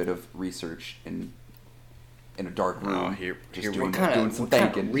little bit of research in a dark room. Oh, here just we doing, go. doing some What kind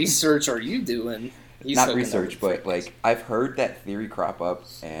of thinking. research are you doing? He's Not hooking research, up but with like I've heard that theory crop up,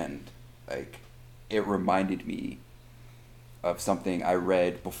 and like it reminded me of something I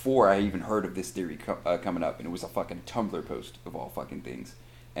read before I even heard of this theory coming up, and it was a fucking Tumblr post of all fucking things,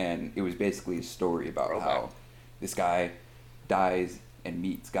 and it was basically a story about how this guy dies and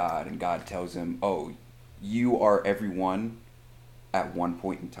meets God, and God tells him, "Oh, you are everyone at one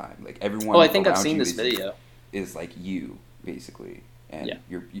point in time. Like everyone." Oh, I think I've around seen you this video. Is like you basically, and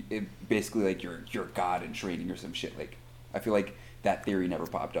Yeah. basically like you're God in training or some shit. Like I feel like that theory never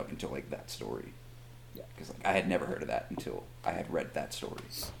popped up until like that story. Yeah. Because like I had never heard of that until I had read that story.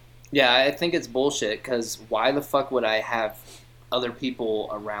 Yeah, I think it's bullshit, because why the fuck would I have other people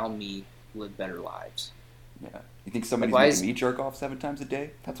around me live better lives? Yeah. You think somebody's Like, why making me jerk off 7 times a day?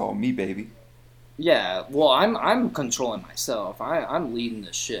 That's all me, baby. Yeah, well, I'm controlling myself. I'm leading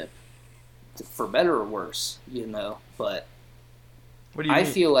the ship, for better or worse, you know. But What do you I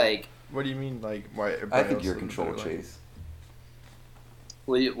mean? feel like, What do you mean? Like, why? I everybody think else you're lives control, better life? Chase.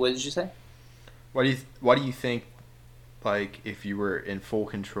 what did you say? Why do you think, like, if you were in full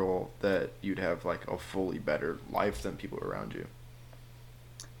control, that you'd have like a fully better life than people around you?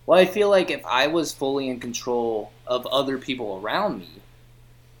 Well, I feel like if I was fully in control of other people around me,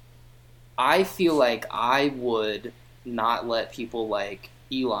 I feel like I would not let people like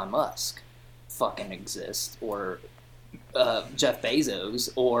Elon Musk fucking exist, or Jeff Bezos,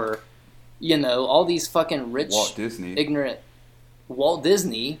 or, you know, all these fucking rich, Walt Disney, ignorant. Walt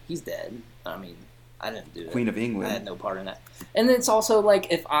Disney, he's dead. I mean, I didn't do it. Queen of I had England. no part in that. And it's also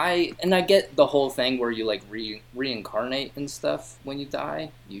like, if I get the whole thing where you like reincarnate and stuff when you die,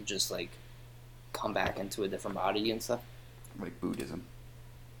 you just like come back into a different body and stuff. Like Buddhism.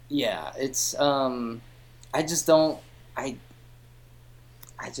 Yeah, it's I just don't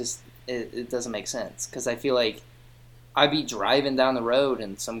it doesn't make sense, because I feel like I'd be driving down the road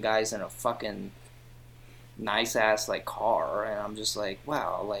and some guy's in a fucking nice ass like car, and I'm just like,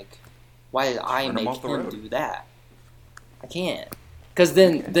 wow, like, why did I Turn him make off the him road. do that? I can't, because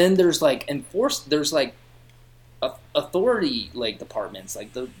then there's like there's like authority like departments,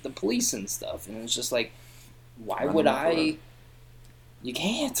 like the police and stuff, and it's just like, why Run would them off the I? road. You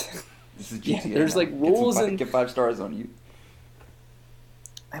can't. This is Yeah, GTA. there's, now. like, Get rules some, and- get 5 stars on you.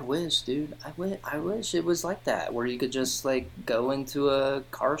 I wish, dude. I wish it was like that, where you could just like go into a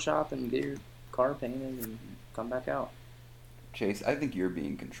car shop and get your car painted and come back out. Chase, I think you're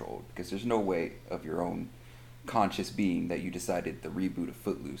being controlled because there's no way of your own conscious being that you decided the reboot of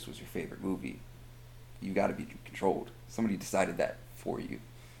Footloose was your favorite movie. You got to be controlled. Somebody decided that for you.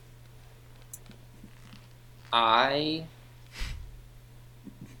 I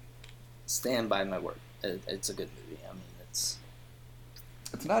stand by my word. It's a good movie. I mean,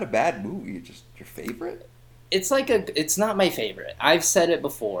 It's not a bad movie. It's just your favorite. it's not my favorite. I've said it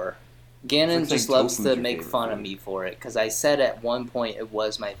before. Gannon It's like just saying loves Tofu's to your make favorite fun of food. me for it, because I said at one point it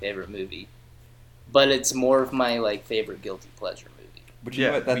was my favorite movie, but it's more of my like favorite guilty pleasure movie. But you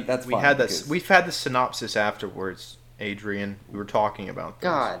know what? That's we fine had this. because We've had the synopsis afterwards, Adrian. We were talking about this.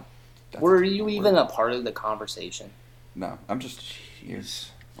 God, that's were a you word. even a part of the conversation? No, I'm just here. Jeez.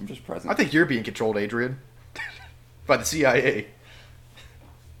 I'm just present. I think you're being controlled, Adrian, by the CIA.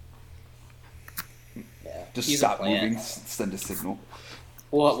 Yeah, just he's a stop plant. moving. Send a signal.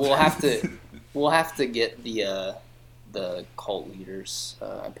 We'll have to get the cult leaders'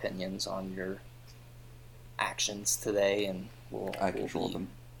 opinions on your actions today, and I control them.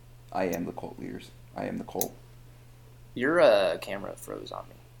 I am the cult leaders. I am the cult. Your camera froze on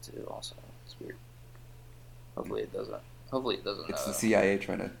me too. Also, it's weird. Hopefully it doesn't. It's the CIA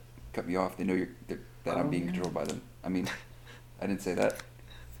trying to cut me off. They know that I'm being yeah. controlled by them. I mean, I didn't say that.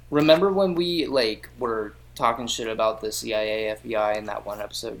 Remember when we were talking shit about the CIA, FBI in that one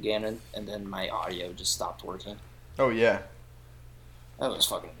episode, Gannon, and then my audio just stopped working? Oh yeah. That was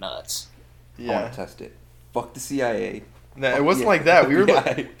fucking nuts. I Yeah. want to test it. Fuck the CIA. No, it wasn't like that. We were like,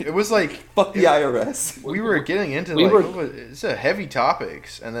 FBI. it was like Fuck the IRS. we were getting into it's a heavy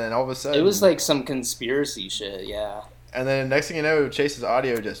topics, and then all of a sudden It was like some conspiracy shit, yeah. and then next thing you know, Chase's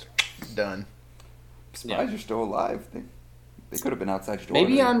audio just done. Spies are still alive. They could have been outside your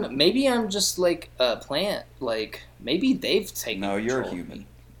door. Maybe I'm just like a plant. Like maybe they've taken. No, you're a control of human. me.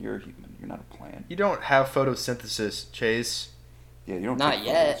 You're a human. You're not a plant. You don't have photosynthesis, Chase. Yeah, you don't. Not take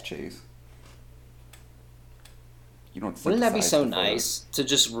yet. photos, Chase. You don't. Wouldn't that be synthesize so the photos. nice to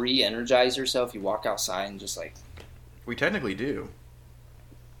just re-energize yourself? You walk outside and just like. We technically do.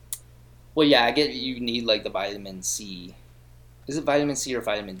 Well, yeah, I get you need like the vitamin C. Is it vitamin C or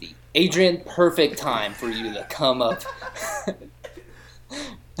vitamin D? Adrian, perfect time for you to come up.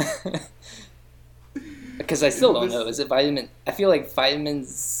 Because I still don't know. Is it vitamin? I feel like vitamin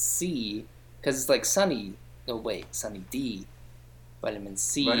C, because it's like sunny. No, wait, sunny D. Vitamin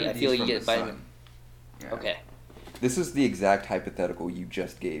C. Vitamin I D feel is you from get the vitamin. sun. Yeah. Okay, This is the exact hypothetical you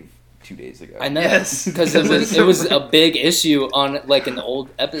just gave 2 days ago. I know Yes. because it was a big issue on like an old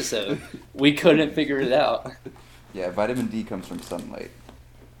episode. We couldn't figure it out. Yeah, vitamin D comes from sunlight.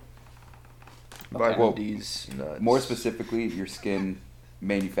 Vitamin Well, D's nuts. More specifically, your skin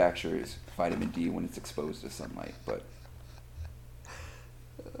manufactures vitamin D when it's exposed to sunlight. But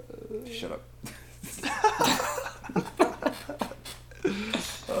shut up.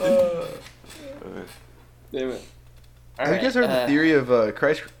 Damn it. Have you guys heard the theory of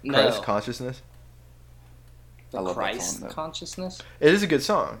Christ no. consciousness? The I love that Christ song, though. consciousness? It is a good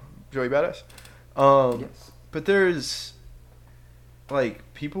song, Joey Badass. Yes. But there's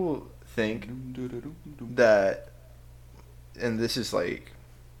like people think that, and this is like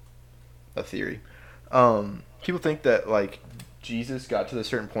a theory. People think that like Jesus got to the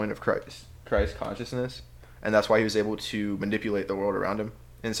certain point of Christ consciousness, and that's why he was able to manipulate the world around him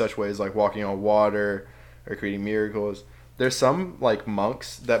in such ways like walking on water or creating miracles. There's some like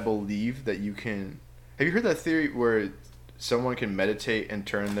monks that believe that you can. Have you heard that theory where someone can meditate and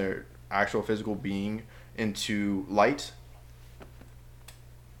turn their actual physical being into light?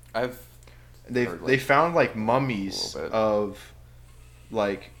 They heard, found like a mummies little bit. of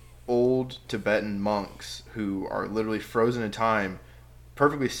like old Tibetan monks who are literally frozen in time,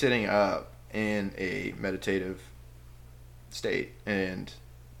 perfectly sitting up in a meditative state and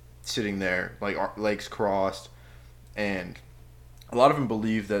sitting there like legs crossed, and a lot of them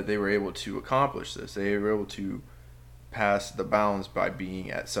believe that they were able to accomplish this. They were able to pass the bounds by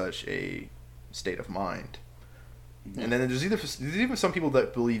being at such a state of mind. And then there's even some people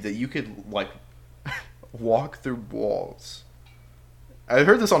that believe that you could like walk through walls. I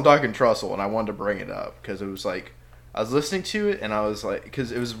heard this on Doc and Trussell, and I wanted to bring it up because it was like I was listening to it, and I was like,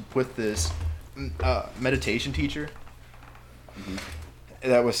 because it was with this meditation teacher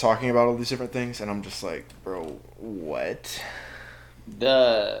that was talking about all these different things, and I'm just like, bro, what?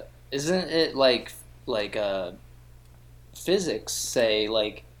 Isn't it like physics say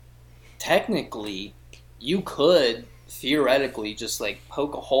like technically you could theoretically just like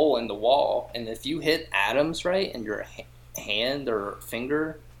poke a hole in the wall, and if you hit atoms right and your hand or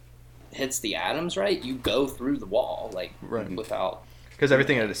finger hits the atoms right, you go through the wall like Right. without. Because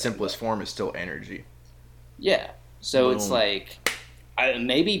everything at its simplest form is still energy. Yeah, so it's Boom. like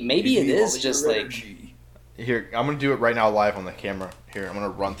maybe it is just like Here, I'm gonna do it right now live on the camera. Here, I'm gonna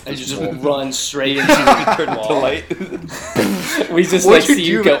run through and you this just wall. run straight into the wall. We just What like you see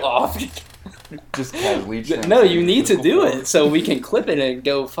do, you go man? off. Just casually. No, you need to do it so we can clip it and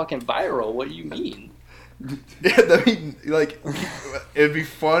go fucking viral. What do you mean? Yeah, I mean, like, it'd be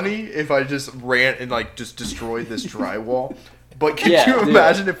funny if I just ran and like just destroyed this drywall. But could Yeah, you do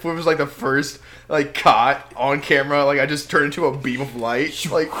imagine if it was like the first like caught on camera? Like I just turned into a beam of light.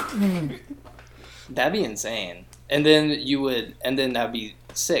 Like, That'd be insane. And then that'd be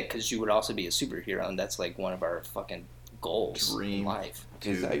sick because you would also be a superhero, and that's like one of our fucking goals Dream. in life.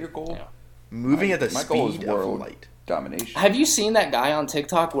 Is that your goal? Yeah. moving at the My goal is speed of world. light. Domination. Have you seen that guy on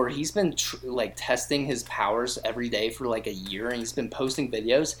TikTok where he's been like testing his powers every day for like a year, and he's been posting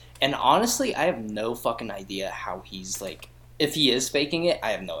videos? And honestly, I have no fucking idea how he's like. If he is faking it,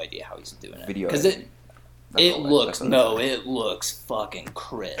 I have no idea how he's doing it. Video because editing. That's it all looks that's all that is. it looks fucking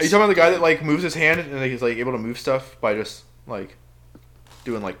crisp. Are you talking about the guy that like moves his hand and like, he's like able to move stuff by just like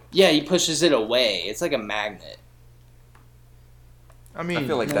doing like? Yeah, he pushes it away. It's like a magnet. I mean, I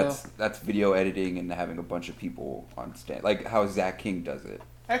feel like No. that's video editing and having a bunch of people on stand, like how Zach King does it,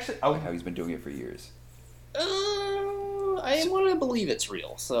 actually, like how he's been doing it for years. I want to believe it's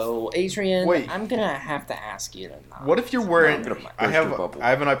real. So, Adrian, Wait. I'm gonna have to ask you to not. What if you're wearing? No, I'm gonna I burst have your bubble. I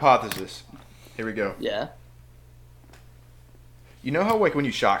have an hypothesis. Here we go. Yeah. You know how like when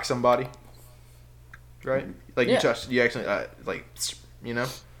you shock somebody, right? Like Yeah. you actually you know.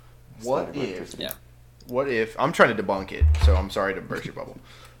 What Static if? electricity. Yeah. What if? I'm trying to debunk it, so I'm sorry to burst your bubble.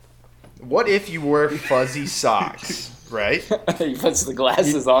 What if you wear fuzzy socks, right? He puts the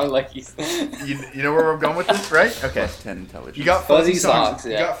glasses on like he's. You know where I'm going with this, right? Okay. Plus 10 intelligence. You got Fuzzy fuzzy socks. socks,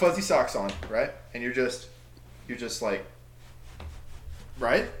 yeah. You got fuzzy socks on, right? And you're just like,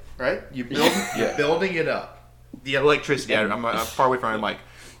 right? You're Yeah. building it up. The electricity. I'm far away from my mic.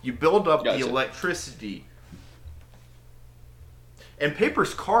 You build up Gotcha. the electricity. And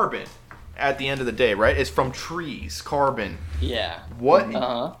paper's carbon. At the end of the day, right? It's from trees, carbon. Yeah. What? Uh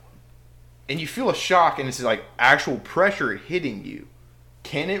huh. And you feel a shock, and it's like actual pressure hitting you.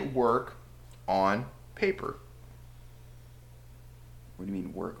 Can it work on paper? What do you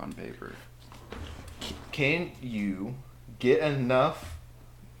mean work on paper? Can you get enough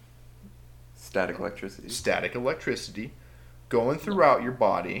Static electricity. static electricity going throughout your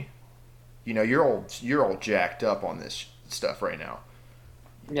body? You know, you're all jacked up on this stuff right now.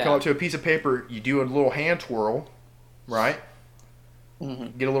 Yeah. Come up to a piece of paper, you do a little hand twirl, right?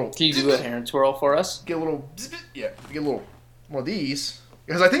 Mhm. Get a little. Can you do a hand twirl for us? Get a little. Yeah, get a little one of these.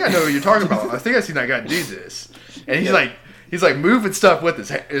 Because I think I know what you're talking about. I think I've seen that guy do this, and he's like moving stuff with his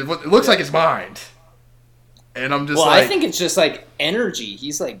hand. It looks like his mind, and I'm just Well, like. I think it's just like energy.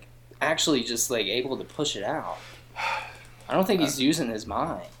 He's like actually just like able to push it out. I don't think he's using his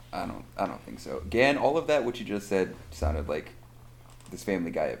mind. I don't think so. Again, all of that what you just said sounded like this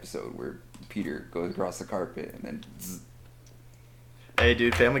Family Guy episode where Peter goes across the carpet and then zzz. Hey,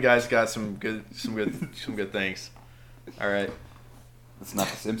 dude, Family Guy's got some good things. All right. It's not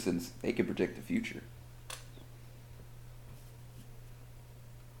The Simpsons. They can predict the future.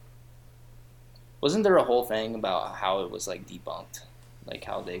 Wasn't there a whole thing about how it was like debunked, like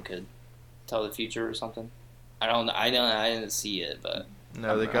how they could tell the future or something? I don't. I didn't see it, but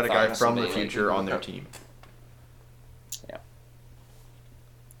No, they got a I guy thought from the somebody, like, future on their looked up. team.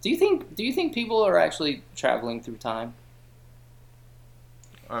 do you think people are actually traveling through time?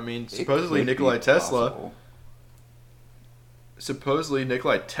 I mean, It supposedly could be Nikola Tesla. possible. Supposedly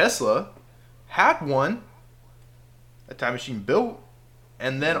Nikola Tesla had one, a time machine built,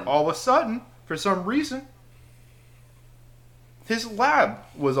 and then all of a sudden, for some reason, his lab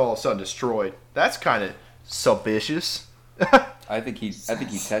was all of a sudden destroyed. That's kind of suspicious. I think he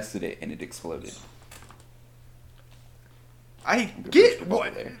tested it and it exploded. I get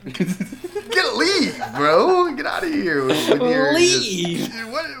what? Get leave, bro. Get out of here with your Leave.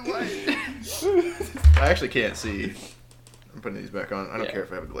 What? I actually can't see. I'm putting these back on. I don't Yeah. care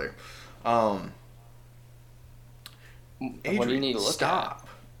if I have a glare. What do you Adrian, need to look stop.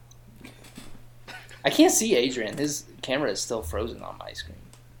 at? I can't see Adrian. His camera is still frozen on my screen.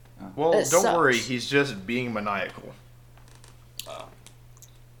 Well, This don't worry. sucks. He's just being maniacal.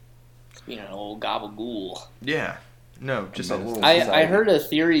 It's being an old gabagool. Yeah. No, just a menace. little. I Society. heard a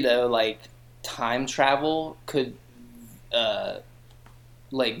theory though, like time travel could,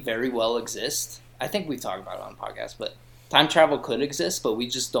 like very well exist. I think we talked about it on the podcast, but time travel could exist, but we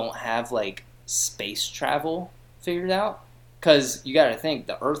just don't have like space travel figured out. Because you got to think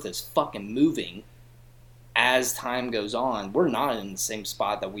the Earth is fucking moving as time goes on. We're not in the same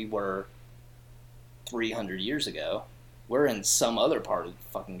spot that we were 300 years ago. We're in some other part of the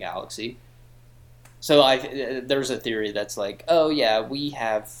fucking galaxy. So there's a theory that's like, oh yeah, we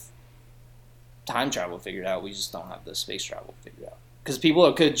have time travel figured out. We just don't have the space travel figured out. Because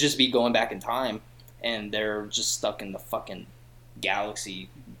people could just be going back in time, and they're just stuck in the fucking galaxy,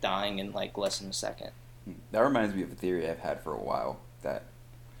 dying in like less than a second. That reminds me of a theory I've had for a while that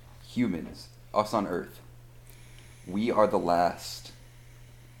humans, us on Earth, we are the last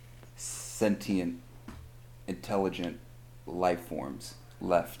sentient, intelligent life forms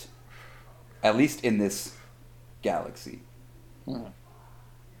left, at least in this galaxy.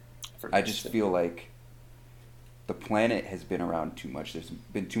 I just feel like the planet has been around too much. There's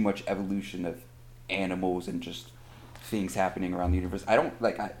been too much evolution of animals and just things happening around the universe. I don't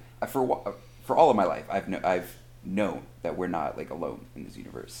like for all of my life I've known that we're not like alone in this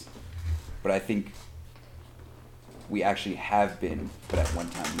universe. But I think we actually have been, but at one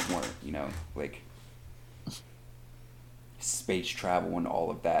time we weren't, you know, like space travel and all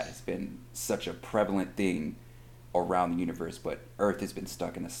of that has been such a prevalent thing around the universe, but Earth has been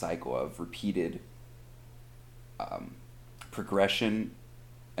stuck in a cycle of repeated progression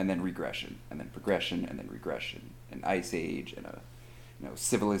and then regression, and then progression and then regression, an ice age and a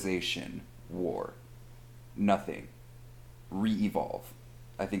civilization, war, nothing. re-evolve.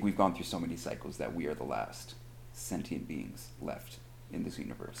 I think we've gone through so many cycles that we are the last sentient beings left in this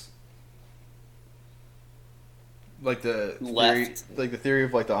universe. Like the Left. theory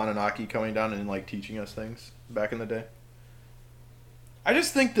of like the Anunnaki coming down and like teaching us things back in the day. I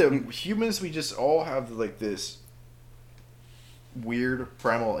just think that humans, we just all have like this weird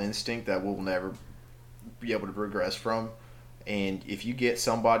primal instinct that we'll never be able to progress from. And if you get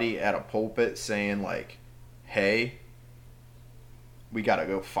somebody at a pulpit saying like, "Hey, we gotta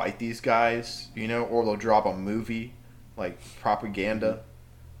go fight these guys," you know, or they'll drop a movie like propaganda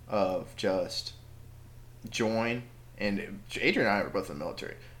of just join. And Adrian and I were both in the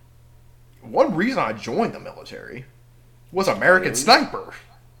military. One reason I joined the military was American Sniper.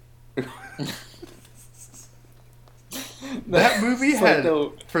 That movie had,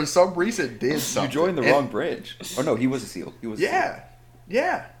 for some reason, did something. You joined the wrong branch. Oh no, he was a SEAL. He was a SEAL.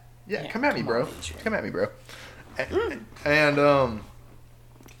 Yeah. Come at me, bro. Come at me, bro. And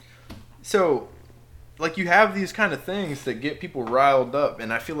so, like, you have these kind of things that get people riled up,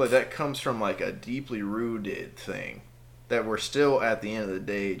 and I feel like that comes from like a deeply rooted thing that we're still, at the end of the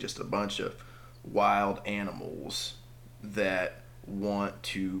day, just a bunch of wild animals that want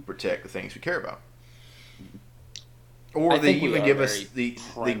to protect the things we care about. Or they even give us they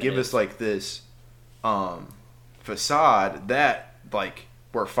give us like this facade that like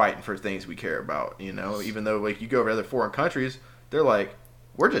we're fighting for things we care about, you know, even though like you go over to other foreign countries, they're like,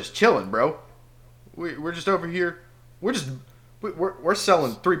 we're just chilling, bro. We're just over here. We're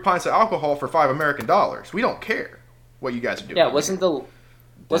selling 3 pints of alcohol for $5 American. We don't care what you guys are doing. Yeah, wasn't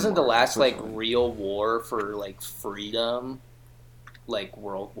the last like real war for like freedom like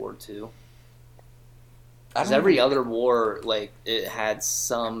World War II? Because every other war, like, it had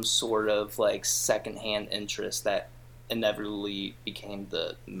some sort of like secondhand interest that inevitably became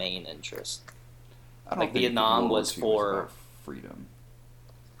the main interest. Like Vietnam was for freedom.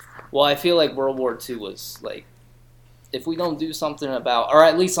 Well, I feel like World War II was like, if we don't do something about, or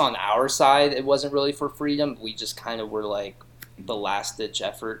at least on our side, it wasn't really for freedom. We just kind of were like the last ditch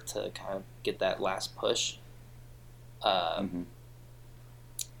effort to kind of get that last push.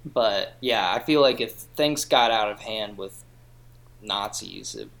 But yeah, I feel like if things got out of hand with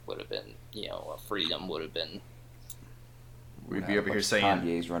Nazis, it would have been, you know, freedom would have been. We'd be over here saying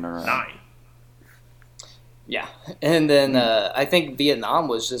Kanye's running around. 9. Yeah, and then I think Vietnam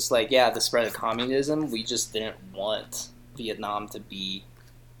was just like, yeah, the spread of communism. We just didn't want Vietnam to be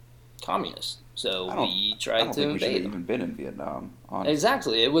communist, so we tried to invade. We should have even been in Vietnam. Honestly.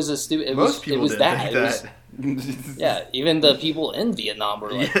 Exactly, it was a stupid. Most people didn't think that. Yeah, even the people in Vietnam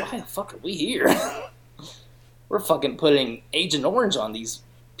were like, "Why the fuck are we here? We're fucking putting Agent Orange on these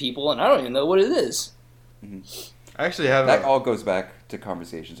people, and I don't even know what it is." I actually have that all goes back to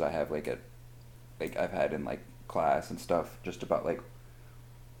conversations I have I've had in like class and stuff, just about like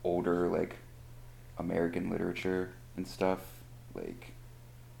older like American literature and stuff. Like,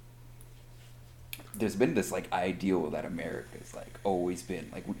 there's been this like ideal that America's like always been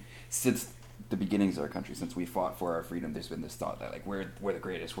like since the beginnings of our country, since we fought for our freedom. There's been this thought that like we're the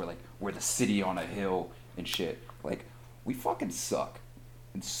greatest. We're the city on a hill and shit. Like, we fucking suck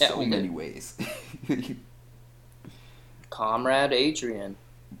in so many ways. Comrade Adrian,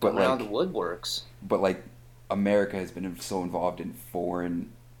 but around like, the woodworks. But like, America has been so involved in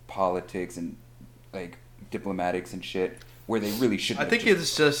foreign politics and like diplomatics and shit, where they really shouldn't. I think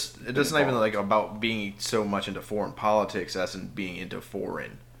it's just it doesn't even like about being so much into foreign politics as in being into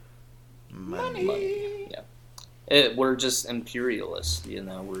foreign money. Yeah, we're just imperialists. You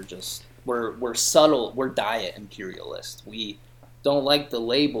know, we're subtle. We're diet imperialists. We don't like the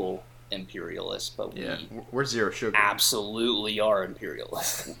label imperialist, but we're zero sugar. Absolutely are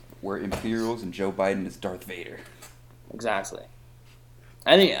imperialists. We're Imperials, and Joe Biden is Darth Vader. Exactly.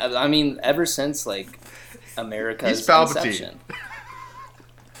 I mean, ever since like America's He's Palpatine. inception.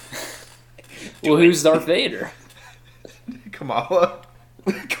 Well, who's Darth Vader? Kamala.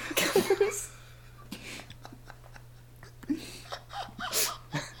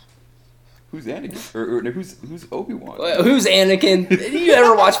 Who's Anakin? Or who's Obi-Wan? Who's Anakin? Did you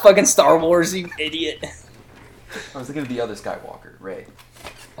ever watch fucking Star Wars, you idiot? I was thinking of the other Skywalker, Rey.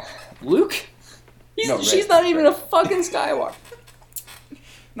 Luke? She's not even a fucking Skywalker.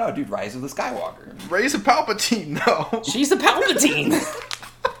 No, dude, Rise of the Skywalker. Rey's a Palpatine, no. She's a Palpatine.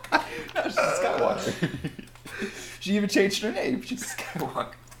 No, she's a Skywalker. She even changed her name. She's a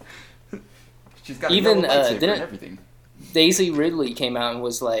Skywalker. She's got a yellow lightsaber and everything. Daisy Ridley came out and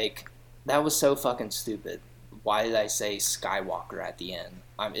was like, that was so fucking stupid. why did I say Skywalker at the end?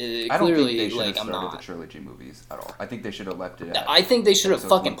 I don't Clearly, think they should like, have I'm started not. the trilogy movies at all. I think they should have left it at I think they should have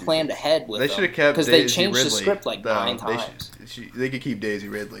episodes fucking 1 through planned 6. ahead with They them. should have kept because they Daisy changed Ridley. the script like No, 9 they times. They could keep Daisy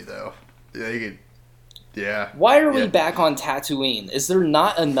Ridley though. They could. Yeah. Why are we Yeah. back on Tatooine? Is there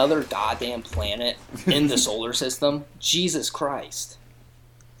not another goddamn planet in the solar system? Jesus Christ.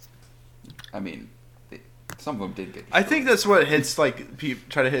 I mean, some of them did get. I think that's what hits like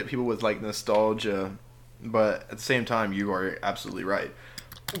try to hit people with like nostalgia, but at the same time, you are absolutely right.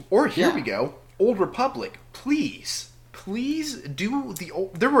 Or here Yeah. we go, Old Republic. Please do the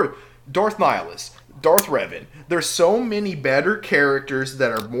old. There were Darth Nihilus, Darth Revan. There's so many better characters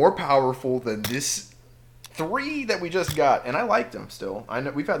that are more powerful than this 3 that we just got, and I liked them still. I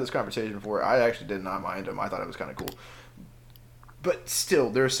know we've had this conversation before. I actually did not mind them. I thought it was kind of cool. But still,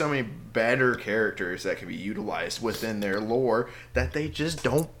 there are so many better characters that can be utilized within their lore that they just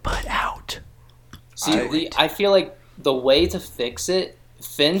don't put out. See, I feel like the way to fix it,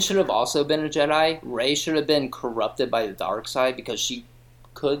 Finn should have also been a Jedi. Rey should have been corrupted by the dark side because she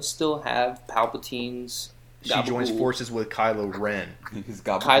could still have Palpatine's. She joins Gabagool. forces with Kylo Ren. He's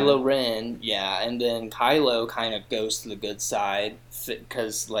got Kylo Ren, yeah, and then Kylo kind of goes to the good side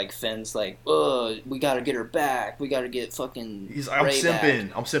because like Finn's like, "Ugh, we gotta get her back. We gotta get fucking." He's I'm Rey back.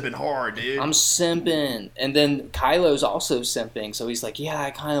 simping. I'm simping hard, dude. I'm simping, and then Kylo's also simping, so he's like, "Yeah,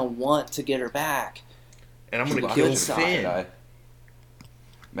 I kind of want to get her back." and I'm gonna Chewbacca's kill a Finn. Jedi.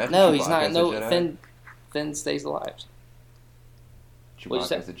 Imagine No, he's Chewbacca's not. a No, Jedi. Finn stays alive. What'd you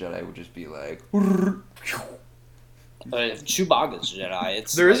say? Chewbacca as a Jedi would just be like. But if Chewbacca's a Jedi,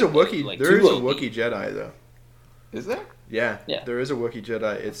 it's There is a like- Wookiee. like There is too a OP. Wookiee Jedi though. Is there? Yeah. Yeah. There is a Wookiee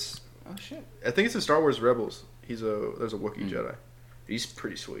Jedi. It's Oh shit. I think it's in Star Wars Rebels. There's a Wookiee Jedi. He's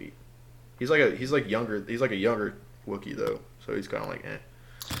pretty sweet. He's like a younger Wookiee though, so he's kind of like eh.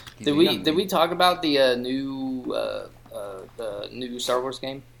 He's Did a we young did we dude. talk about the new Star Wars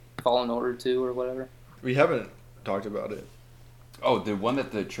game, Fallen Order 2 or whatever? We haven't talked about it. Oh, the one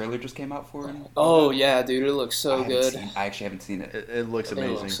that the trailer just came out for? Oh yeah, dude, it looks I so haven't good. I actually haven't seen it. It looks It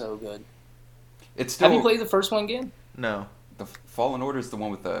amazing. looks so good. It's still Have you played the first one again? No. the Fallen Order is the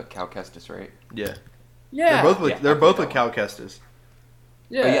one with the Cal Kestis, right? Yeah. Yeah, They're both with yeah, they're I both played with that Cal Kestis.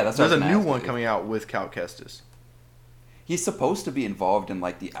 yeah. Oh, yeah, that's what There's I a was new gonna one ask. coming out with Cal Kestis. He's supposed to be involved in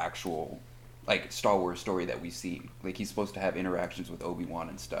like the actual like Star Wars story that we see. Like he's supposed to have interactions with Obi-Wan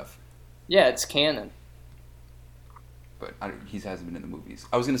and stuff. Yeah, it's canon. But he hasn't been in the movies.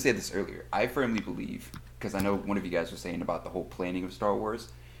 I was going to say this earlier. I firmly believe, because I know one of you guys was saying about the whole planning of Star Wars,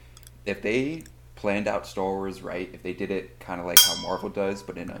 if they planned out Star Wars right, if they did it kind of like how Marvel does,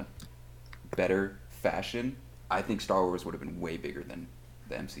 but in a better fashion, I think Star Wars would have been way bigger than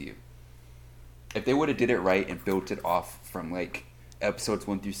the MCU. If they would have did it right and built it off from like episodes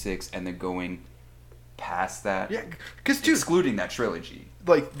 1 through 6 and then going past that, Yeah, because dude, excluding that trilogy.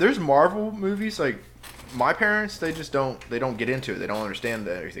 like there's Marvel movies like my parents they don't get into it. They don't understand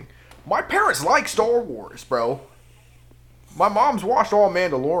everything. My parents like Star Wars, bro. My mom's watched all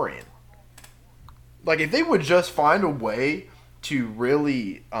Mandalorian. Like if they would just find a way to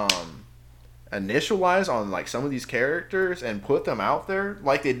really initialize on like some of these characters and put them out there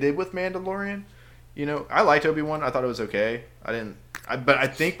like they did with Mandalorian. You know, I liked Obi-Wan. I thought it was okay. But I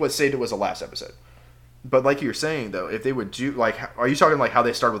think what saved it was the last episode. But like you were saying though, if they would do like, are you talking like how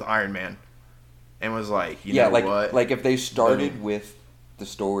they started with Iron Man, and was like, you know like what? like if they started with the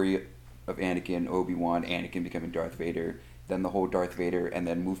story of Anakin, Obi-Wan, Anakin becoming Darth Vader, then the whole Darth Vader, and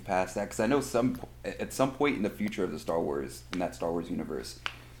then move past that. Because I know at some point in the future of the Star Wars, in that Star Wars universe,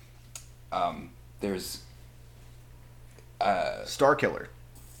 there's Star Killer.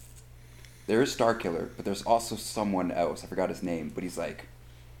 there is Starkiller, but there's also someone else. I forgot his name, but he's like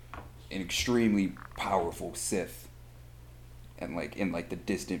an extremely powerful Sith, and like in like the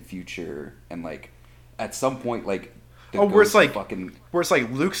distant future, and like at some point like Oh, where it's ghost like- fucking Where it's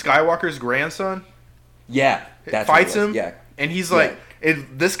like Luke Skywalker's grandson yeah, that's what it fights was. him, Yeah, and he's Yeah.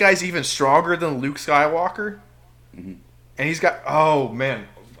 like, this guy's even stronger than Luke Skywalker, Mhm. and he's got. Oh man,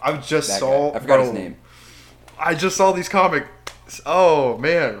 I just that saw. guy. I forgot his bro, name. I just saw these comics. Oh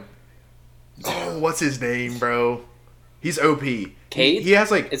man. Oh, what's his name, bro? He's OP. Cade? He has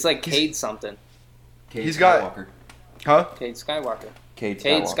like. It's like he's- Cade something. Cade he's got- Skywalker. Huh? Cade Skywalker. Cade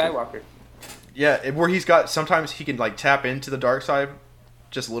Cade Skywalker. Skywalker. Yeah, where he's got sometimes he can like tap into the dark side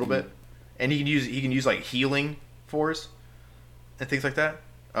just a little bit, and he can use like healing force and things like that.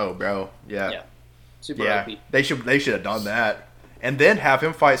 Oh, bro, Yeah. Super yeah. OP. They should have done that, and then have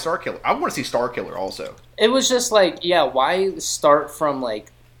him fight Starkiller. I want to see Starkiller also. It was just like, yeah, why start from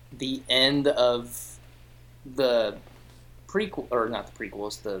like the end of the prequel, or not the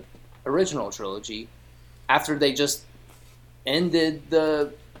prequels, the original trilogy, after they just ended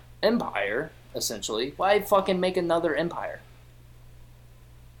the Empire, essentially. Why fucking make another Empire?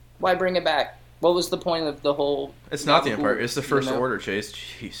 Why bring it back? What was the point of the whole... It's not the Empire. It's the First you know? Order, Chase.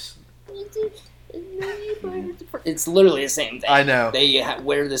 Jeez. It's literally the same thing. I know. They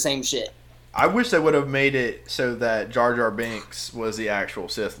wear the same shit. I wish they would have made it so that Jar Jar Binks was the actual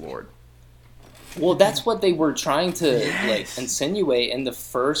Sith Lord. Well, that's what they were trying to Yes. like insinuate in the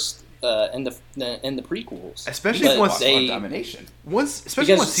first in the prequels. Especially But once they domination. especially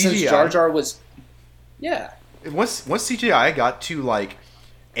because once since CGI. Jar Jar was Once CGI got to like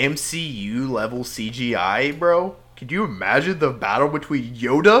MCU level CGI, bro, could you imagine the battle between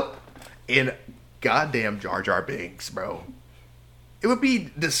Yoda and goddamn Jar Jar Binks, bro? It would be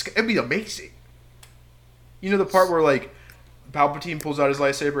it'd be amazing. You know the part where like Palpatine pulls out his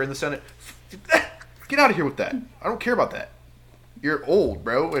lightsaber in the Senate. Get out of here with that. I don't care about that. You're old,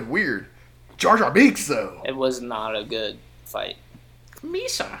 bro, and weird. Jar Jar Binks, though. it was not a good fight.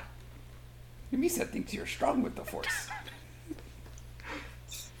 Misa. Misa thinks you're strong with the Force.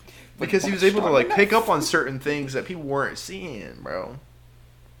 Because he was able to like pick up on certain things that people weren't seeing, bro.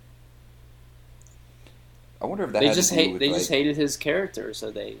 I wonder if that They had just to do with, just hated his character, so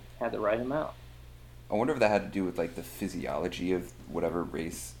they had to write him out. I wonder if that had to do with like the physiology of whatever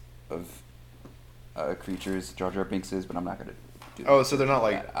race of creatures Jar Jar Binks is, but I'm not gonna. Oh, so they're not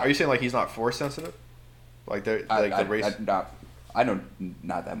like? that. Are you saying like he's not force sensitive? Like they're like the race? I know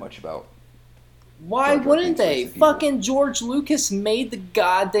not that much about. Why Jar Jar wouldn't Binks they? race of people. Fucking George Lucas made the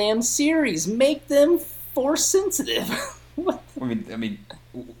goddamn series. Make them force sensitive. What? I mean,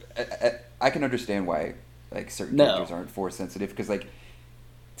 I can understand why like certain No. characters aren't force sensitive because like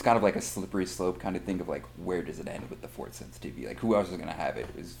it's kind of like a slippery slope kind of thing of like where does it end with the force sensitivity? Like who else is gonna have it?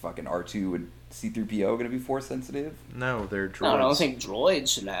 Is fucking R2 and C-3PO gonna be force sensitive? No, they're droids. No, I don't think droids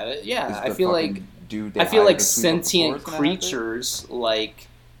should have it. Yeah, Is I the feel fucking like dude they I feel hired like to sweep up the sentient Force gonna have it? creatures like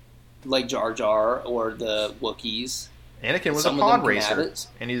Jar Jar or the Wookiees. Anakin was Some a of them pod can have racer, it.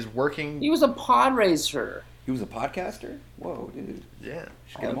 and he's working. He was a pod racer. He was a podcaster. Whoa, dude, Yeah.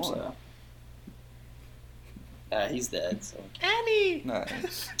 should I get him hope on. so. He's dead. So. Annie.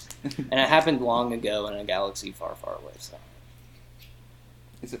 Nice. And it happened long ago in a galaxy far, far away. So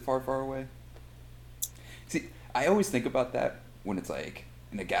Is it far, far away? See, I always think about that when it's like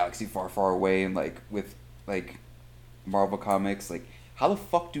in a galaxy far, far away, and like with like Marvel comics. Like, how the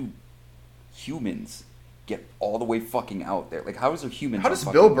fuck do humans get all the way fucking out there? Like, how is there humans? How on does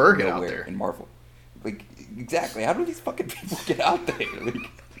fucking Bill Burr get out nowhere there? in Marvel? Like, exactly. How do these fucking people get out there? Like,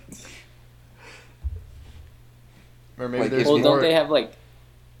 Or maybe Like, there's well, more. don't they have like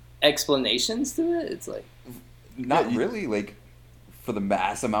explanations to it? It's like not Yeah, you- really. Like, for the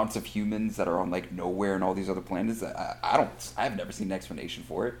mass amounts of humans that are on like nowhere and all these other planets, I've never seen an explanation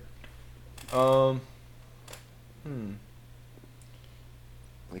for it.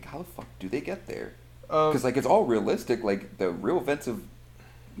 Like, how the fuck do they get there? Because like it's all realistic. Like the real events of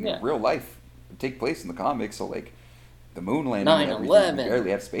Yeah. real life take place in the comics. So like the moon landing and everything, 9/11. we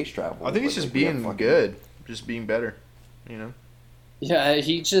barely have space travel. I think he's but, just like, we have being fucking- good, just being better. You know. yeah,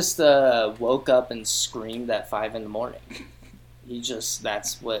 he just woke up and screamed at 5 a.m.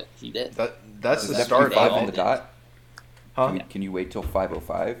 That's what he did. That's Does the it have to start be They of five all on the did. dot? Huh? Can you wait till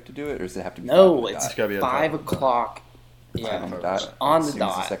 5:05 to do it, or does it have to be? No, 5 on the it's dot? gotta be on 5 time. o'clock. 5 Yeah, on the dot. on As the soon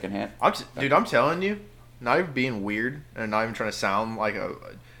as dot. second hand. Dude, I'm telling you, not even being weird and not even trying to sound like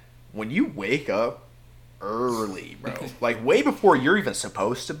when you wake up early, bro, like way before you're even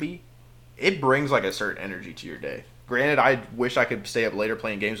supposed to be, it brings like a certain energy to your day. Granted, I wish I could stay up later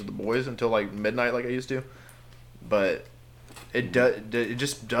playing games with the boys until like midnight like I used to, but it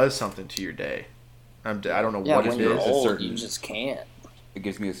just does something to your day. I don't know Yeah, what when it you're is. a old, certain- you just can't. It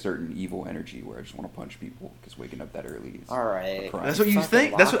gives me a certain evil energy where I just want to punch people because waking up that early is. All right. a crime. That's what you Fucking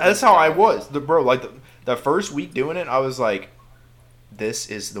think. lock That's this how I down. was, bro. Like the first week doing it, I was like, "This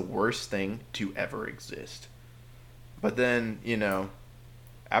is the worst thing to ever exist." But then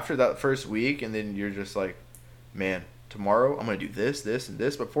after that first week, and then you're just like, "Man, tomorrow I'm gonna do this, this, and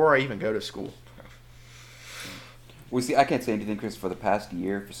this before I even go to school." Well, see, I can't say anything because for the past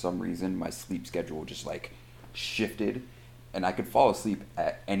year, for some reason, my sleep schedule just like shifted, and I could fall asleep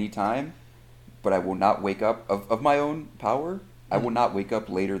at any time, but I will not wake up of my own power. I will not wake up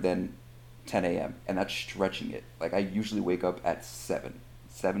later than 10 a.m. and that's stretching it. Like I usually wake up at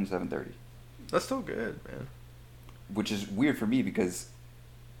 7:30, That's still good, man. which is weird for me because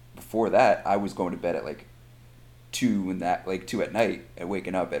before that I was going to bed at like 2 at night and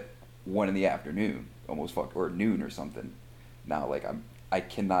waking up at 1 in the afternoon, or noon or something. Now like I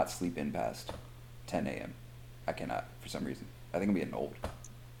cannot sleep in past 10 a.m. I cannot for some reason. I think I'm getting old.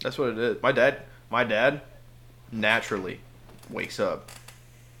 That's what it is. My dad naturally wakes up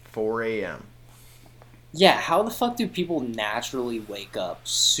 4 a.m. Yeah, how the fuck do people naturally wake up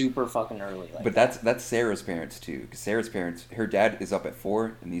super fucking early? Like But that's Sarah's parents too. Because Sarah's parents, her dad is up at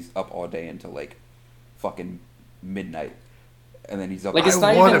 4 and he's up all day until like fucking midnight, and then he's up. like it's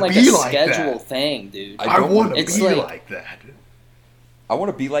I not wanna even like be a like schedule that. thing, dude. I I don't want to it's be like- like that. I want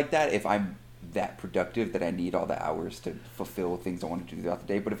to be like that if I'm that productive that I need all the hours to fulfill things I want to do throughout the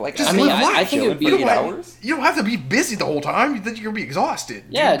day. But if like Just I mean, live life, I think it would be chilling for 8 like- hours. You don't have to be busy the whole time. Then you're gonna be exhausted.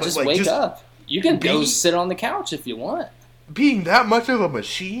 yeah, dude. But, just like, wake up. You can go be- sit on the couch if you want. Being that much of a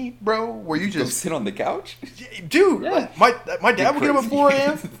machine, bro, where you Go just sit on the couch. dude, Yeah. my dad will get up at crazy. 4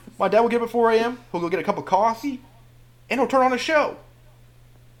 a.m. My dad will get up at 4 a.m. He'll go get a cup of coffee, and he'll turn on a show.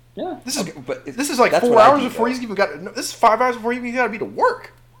 Yeah. This is But this is like that's 4 what I hours do, before though. he's even got. No, this is 5 hours before he even got to be to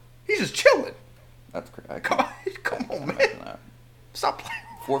work. He's just chilling. That's crazy. Come on, man. Stop playing.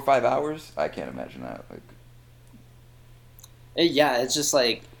 4 or 5 hours. I can't imagine that. Like, Yeah, it's just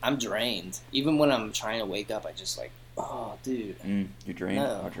like I'm drained. Even when I'm trying to wake up, I just like, oh, dude. you're drained.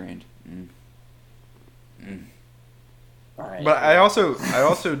 No. Oh, drained. All right. But I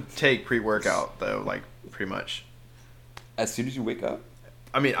also take pre-workout though, like pretty much. As soon as you wake up.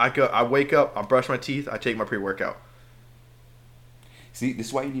 I mean, I wake up, I brush my teeth, I take my pre-workout. See, this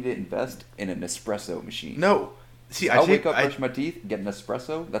is why you need to invest in an espresso machine. No, see, I'll I wake up, brush my teeth, get an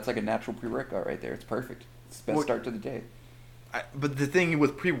espresso. That's like a natural pre-workout right there. It's perfect. It's the best Well- start to the day. But the thing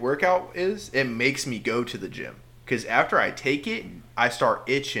with pre-workout is it makes me go to the gym because after I take it, I start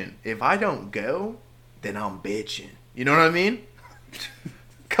itching. If I don't go, then I'm bitching. You know what I mean?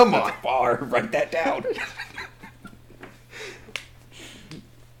 Come on. Bar, write that down.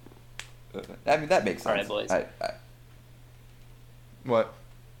 I mean, that makes sense. All right, boys. What?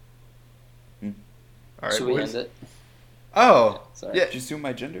 Hmm? All right, Should we boys. end it? Oh, Sorry. yeah. Did you assume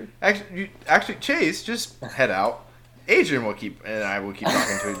my gender? Actually, Chase, just head out. Adrian will keep, and I will keep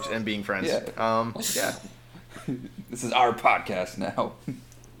talking to each and being friends. Yeah. Yeah. This is our podcast now.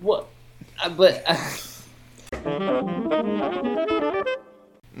 What? But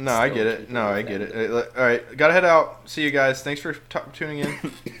No, I get it. No, I get it. All right, gotta head out. See you guys. Thanks for tuning in.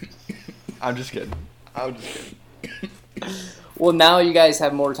 I'm just kidding. well, now you guys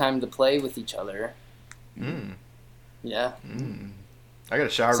have more time to play with each other. Mm. Yeah. I got a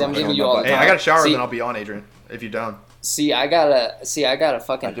shower. See, I'm when giving I'm you done. all the Hey, I time. got a shower, See- then I'll be on, Adrian. If you're done. See, I gotta I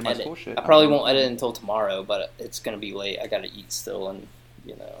fucking did my edit. school shit. I probably won't edit until tomorrow, but it's gonna be late. I gotta eat still, and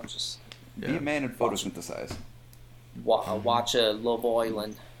just Be a man and photosynthesize. watch Love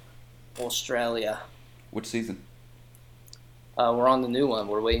Island, Australia. Which season? We're on the new one.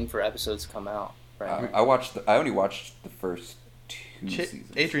 We're waiting for episodes to come out. Right. I only watched the first 2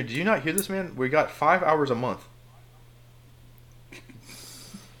 seasons. Adrian, did you not hear this, man? We got 5 hours a month.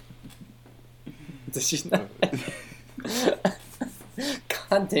 Did you not?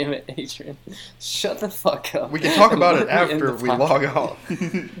 God damn it, Adrian! Shut the fuck up. We can talk about it Let me end after the we podcast. log off.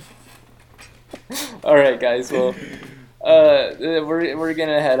 All right, guys. Well, we're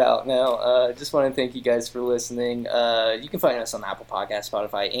gonna head out now. Just want to thank you guys for listening. You can find us on Apple Podcasts,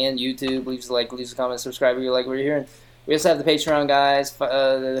 Spotify, and YouTube. Leave us a like, leave us a comment, subscribe if you like what you're hearing. We also have the Patreon, guys.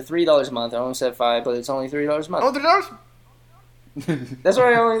 The $3 a month. I almost said $5, but it's only $3 a month. Oh, $3? That's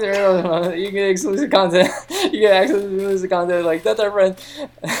right, only $3 a month. You get exclusive content. You get access to exclusive content. Like that's our friend.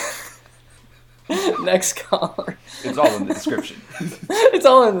 Next caller. It's all in the description. It's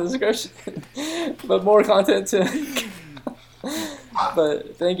all in the description. But more content to.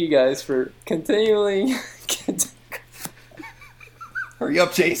 But thank you guys for continually. Hurry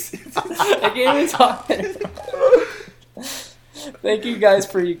up, Chase. I can't even talk. Thank you guys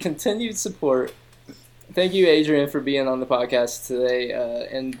for your continued support. Thank you, Adrian, for being on the podcast today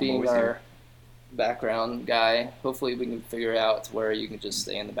and being always our here. background guy. Hopefully, we can figure it out to where you can just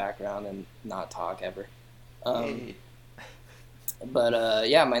stay in the background and not talk ever. Yay. But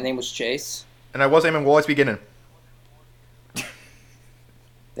yeah, my name was Chase. And I was aiming, will always be beginning.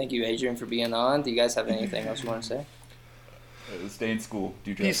 Thank you, Adrian, for being on. Do you guys have anything else you want to say? Stay in school.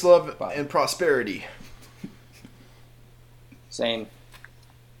 Do drugs. Peace, love, Bye. and prosperity. Same.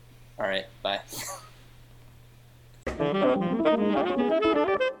 All right, bye.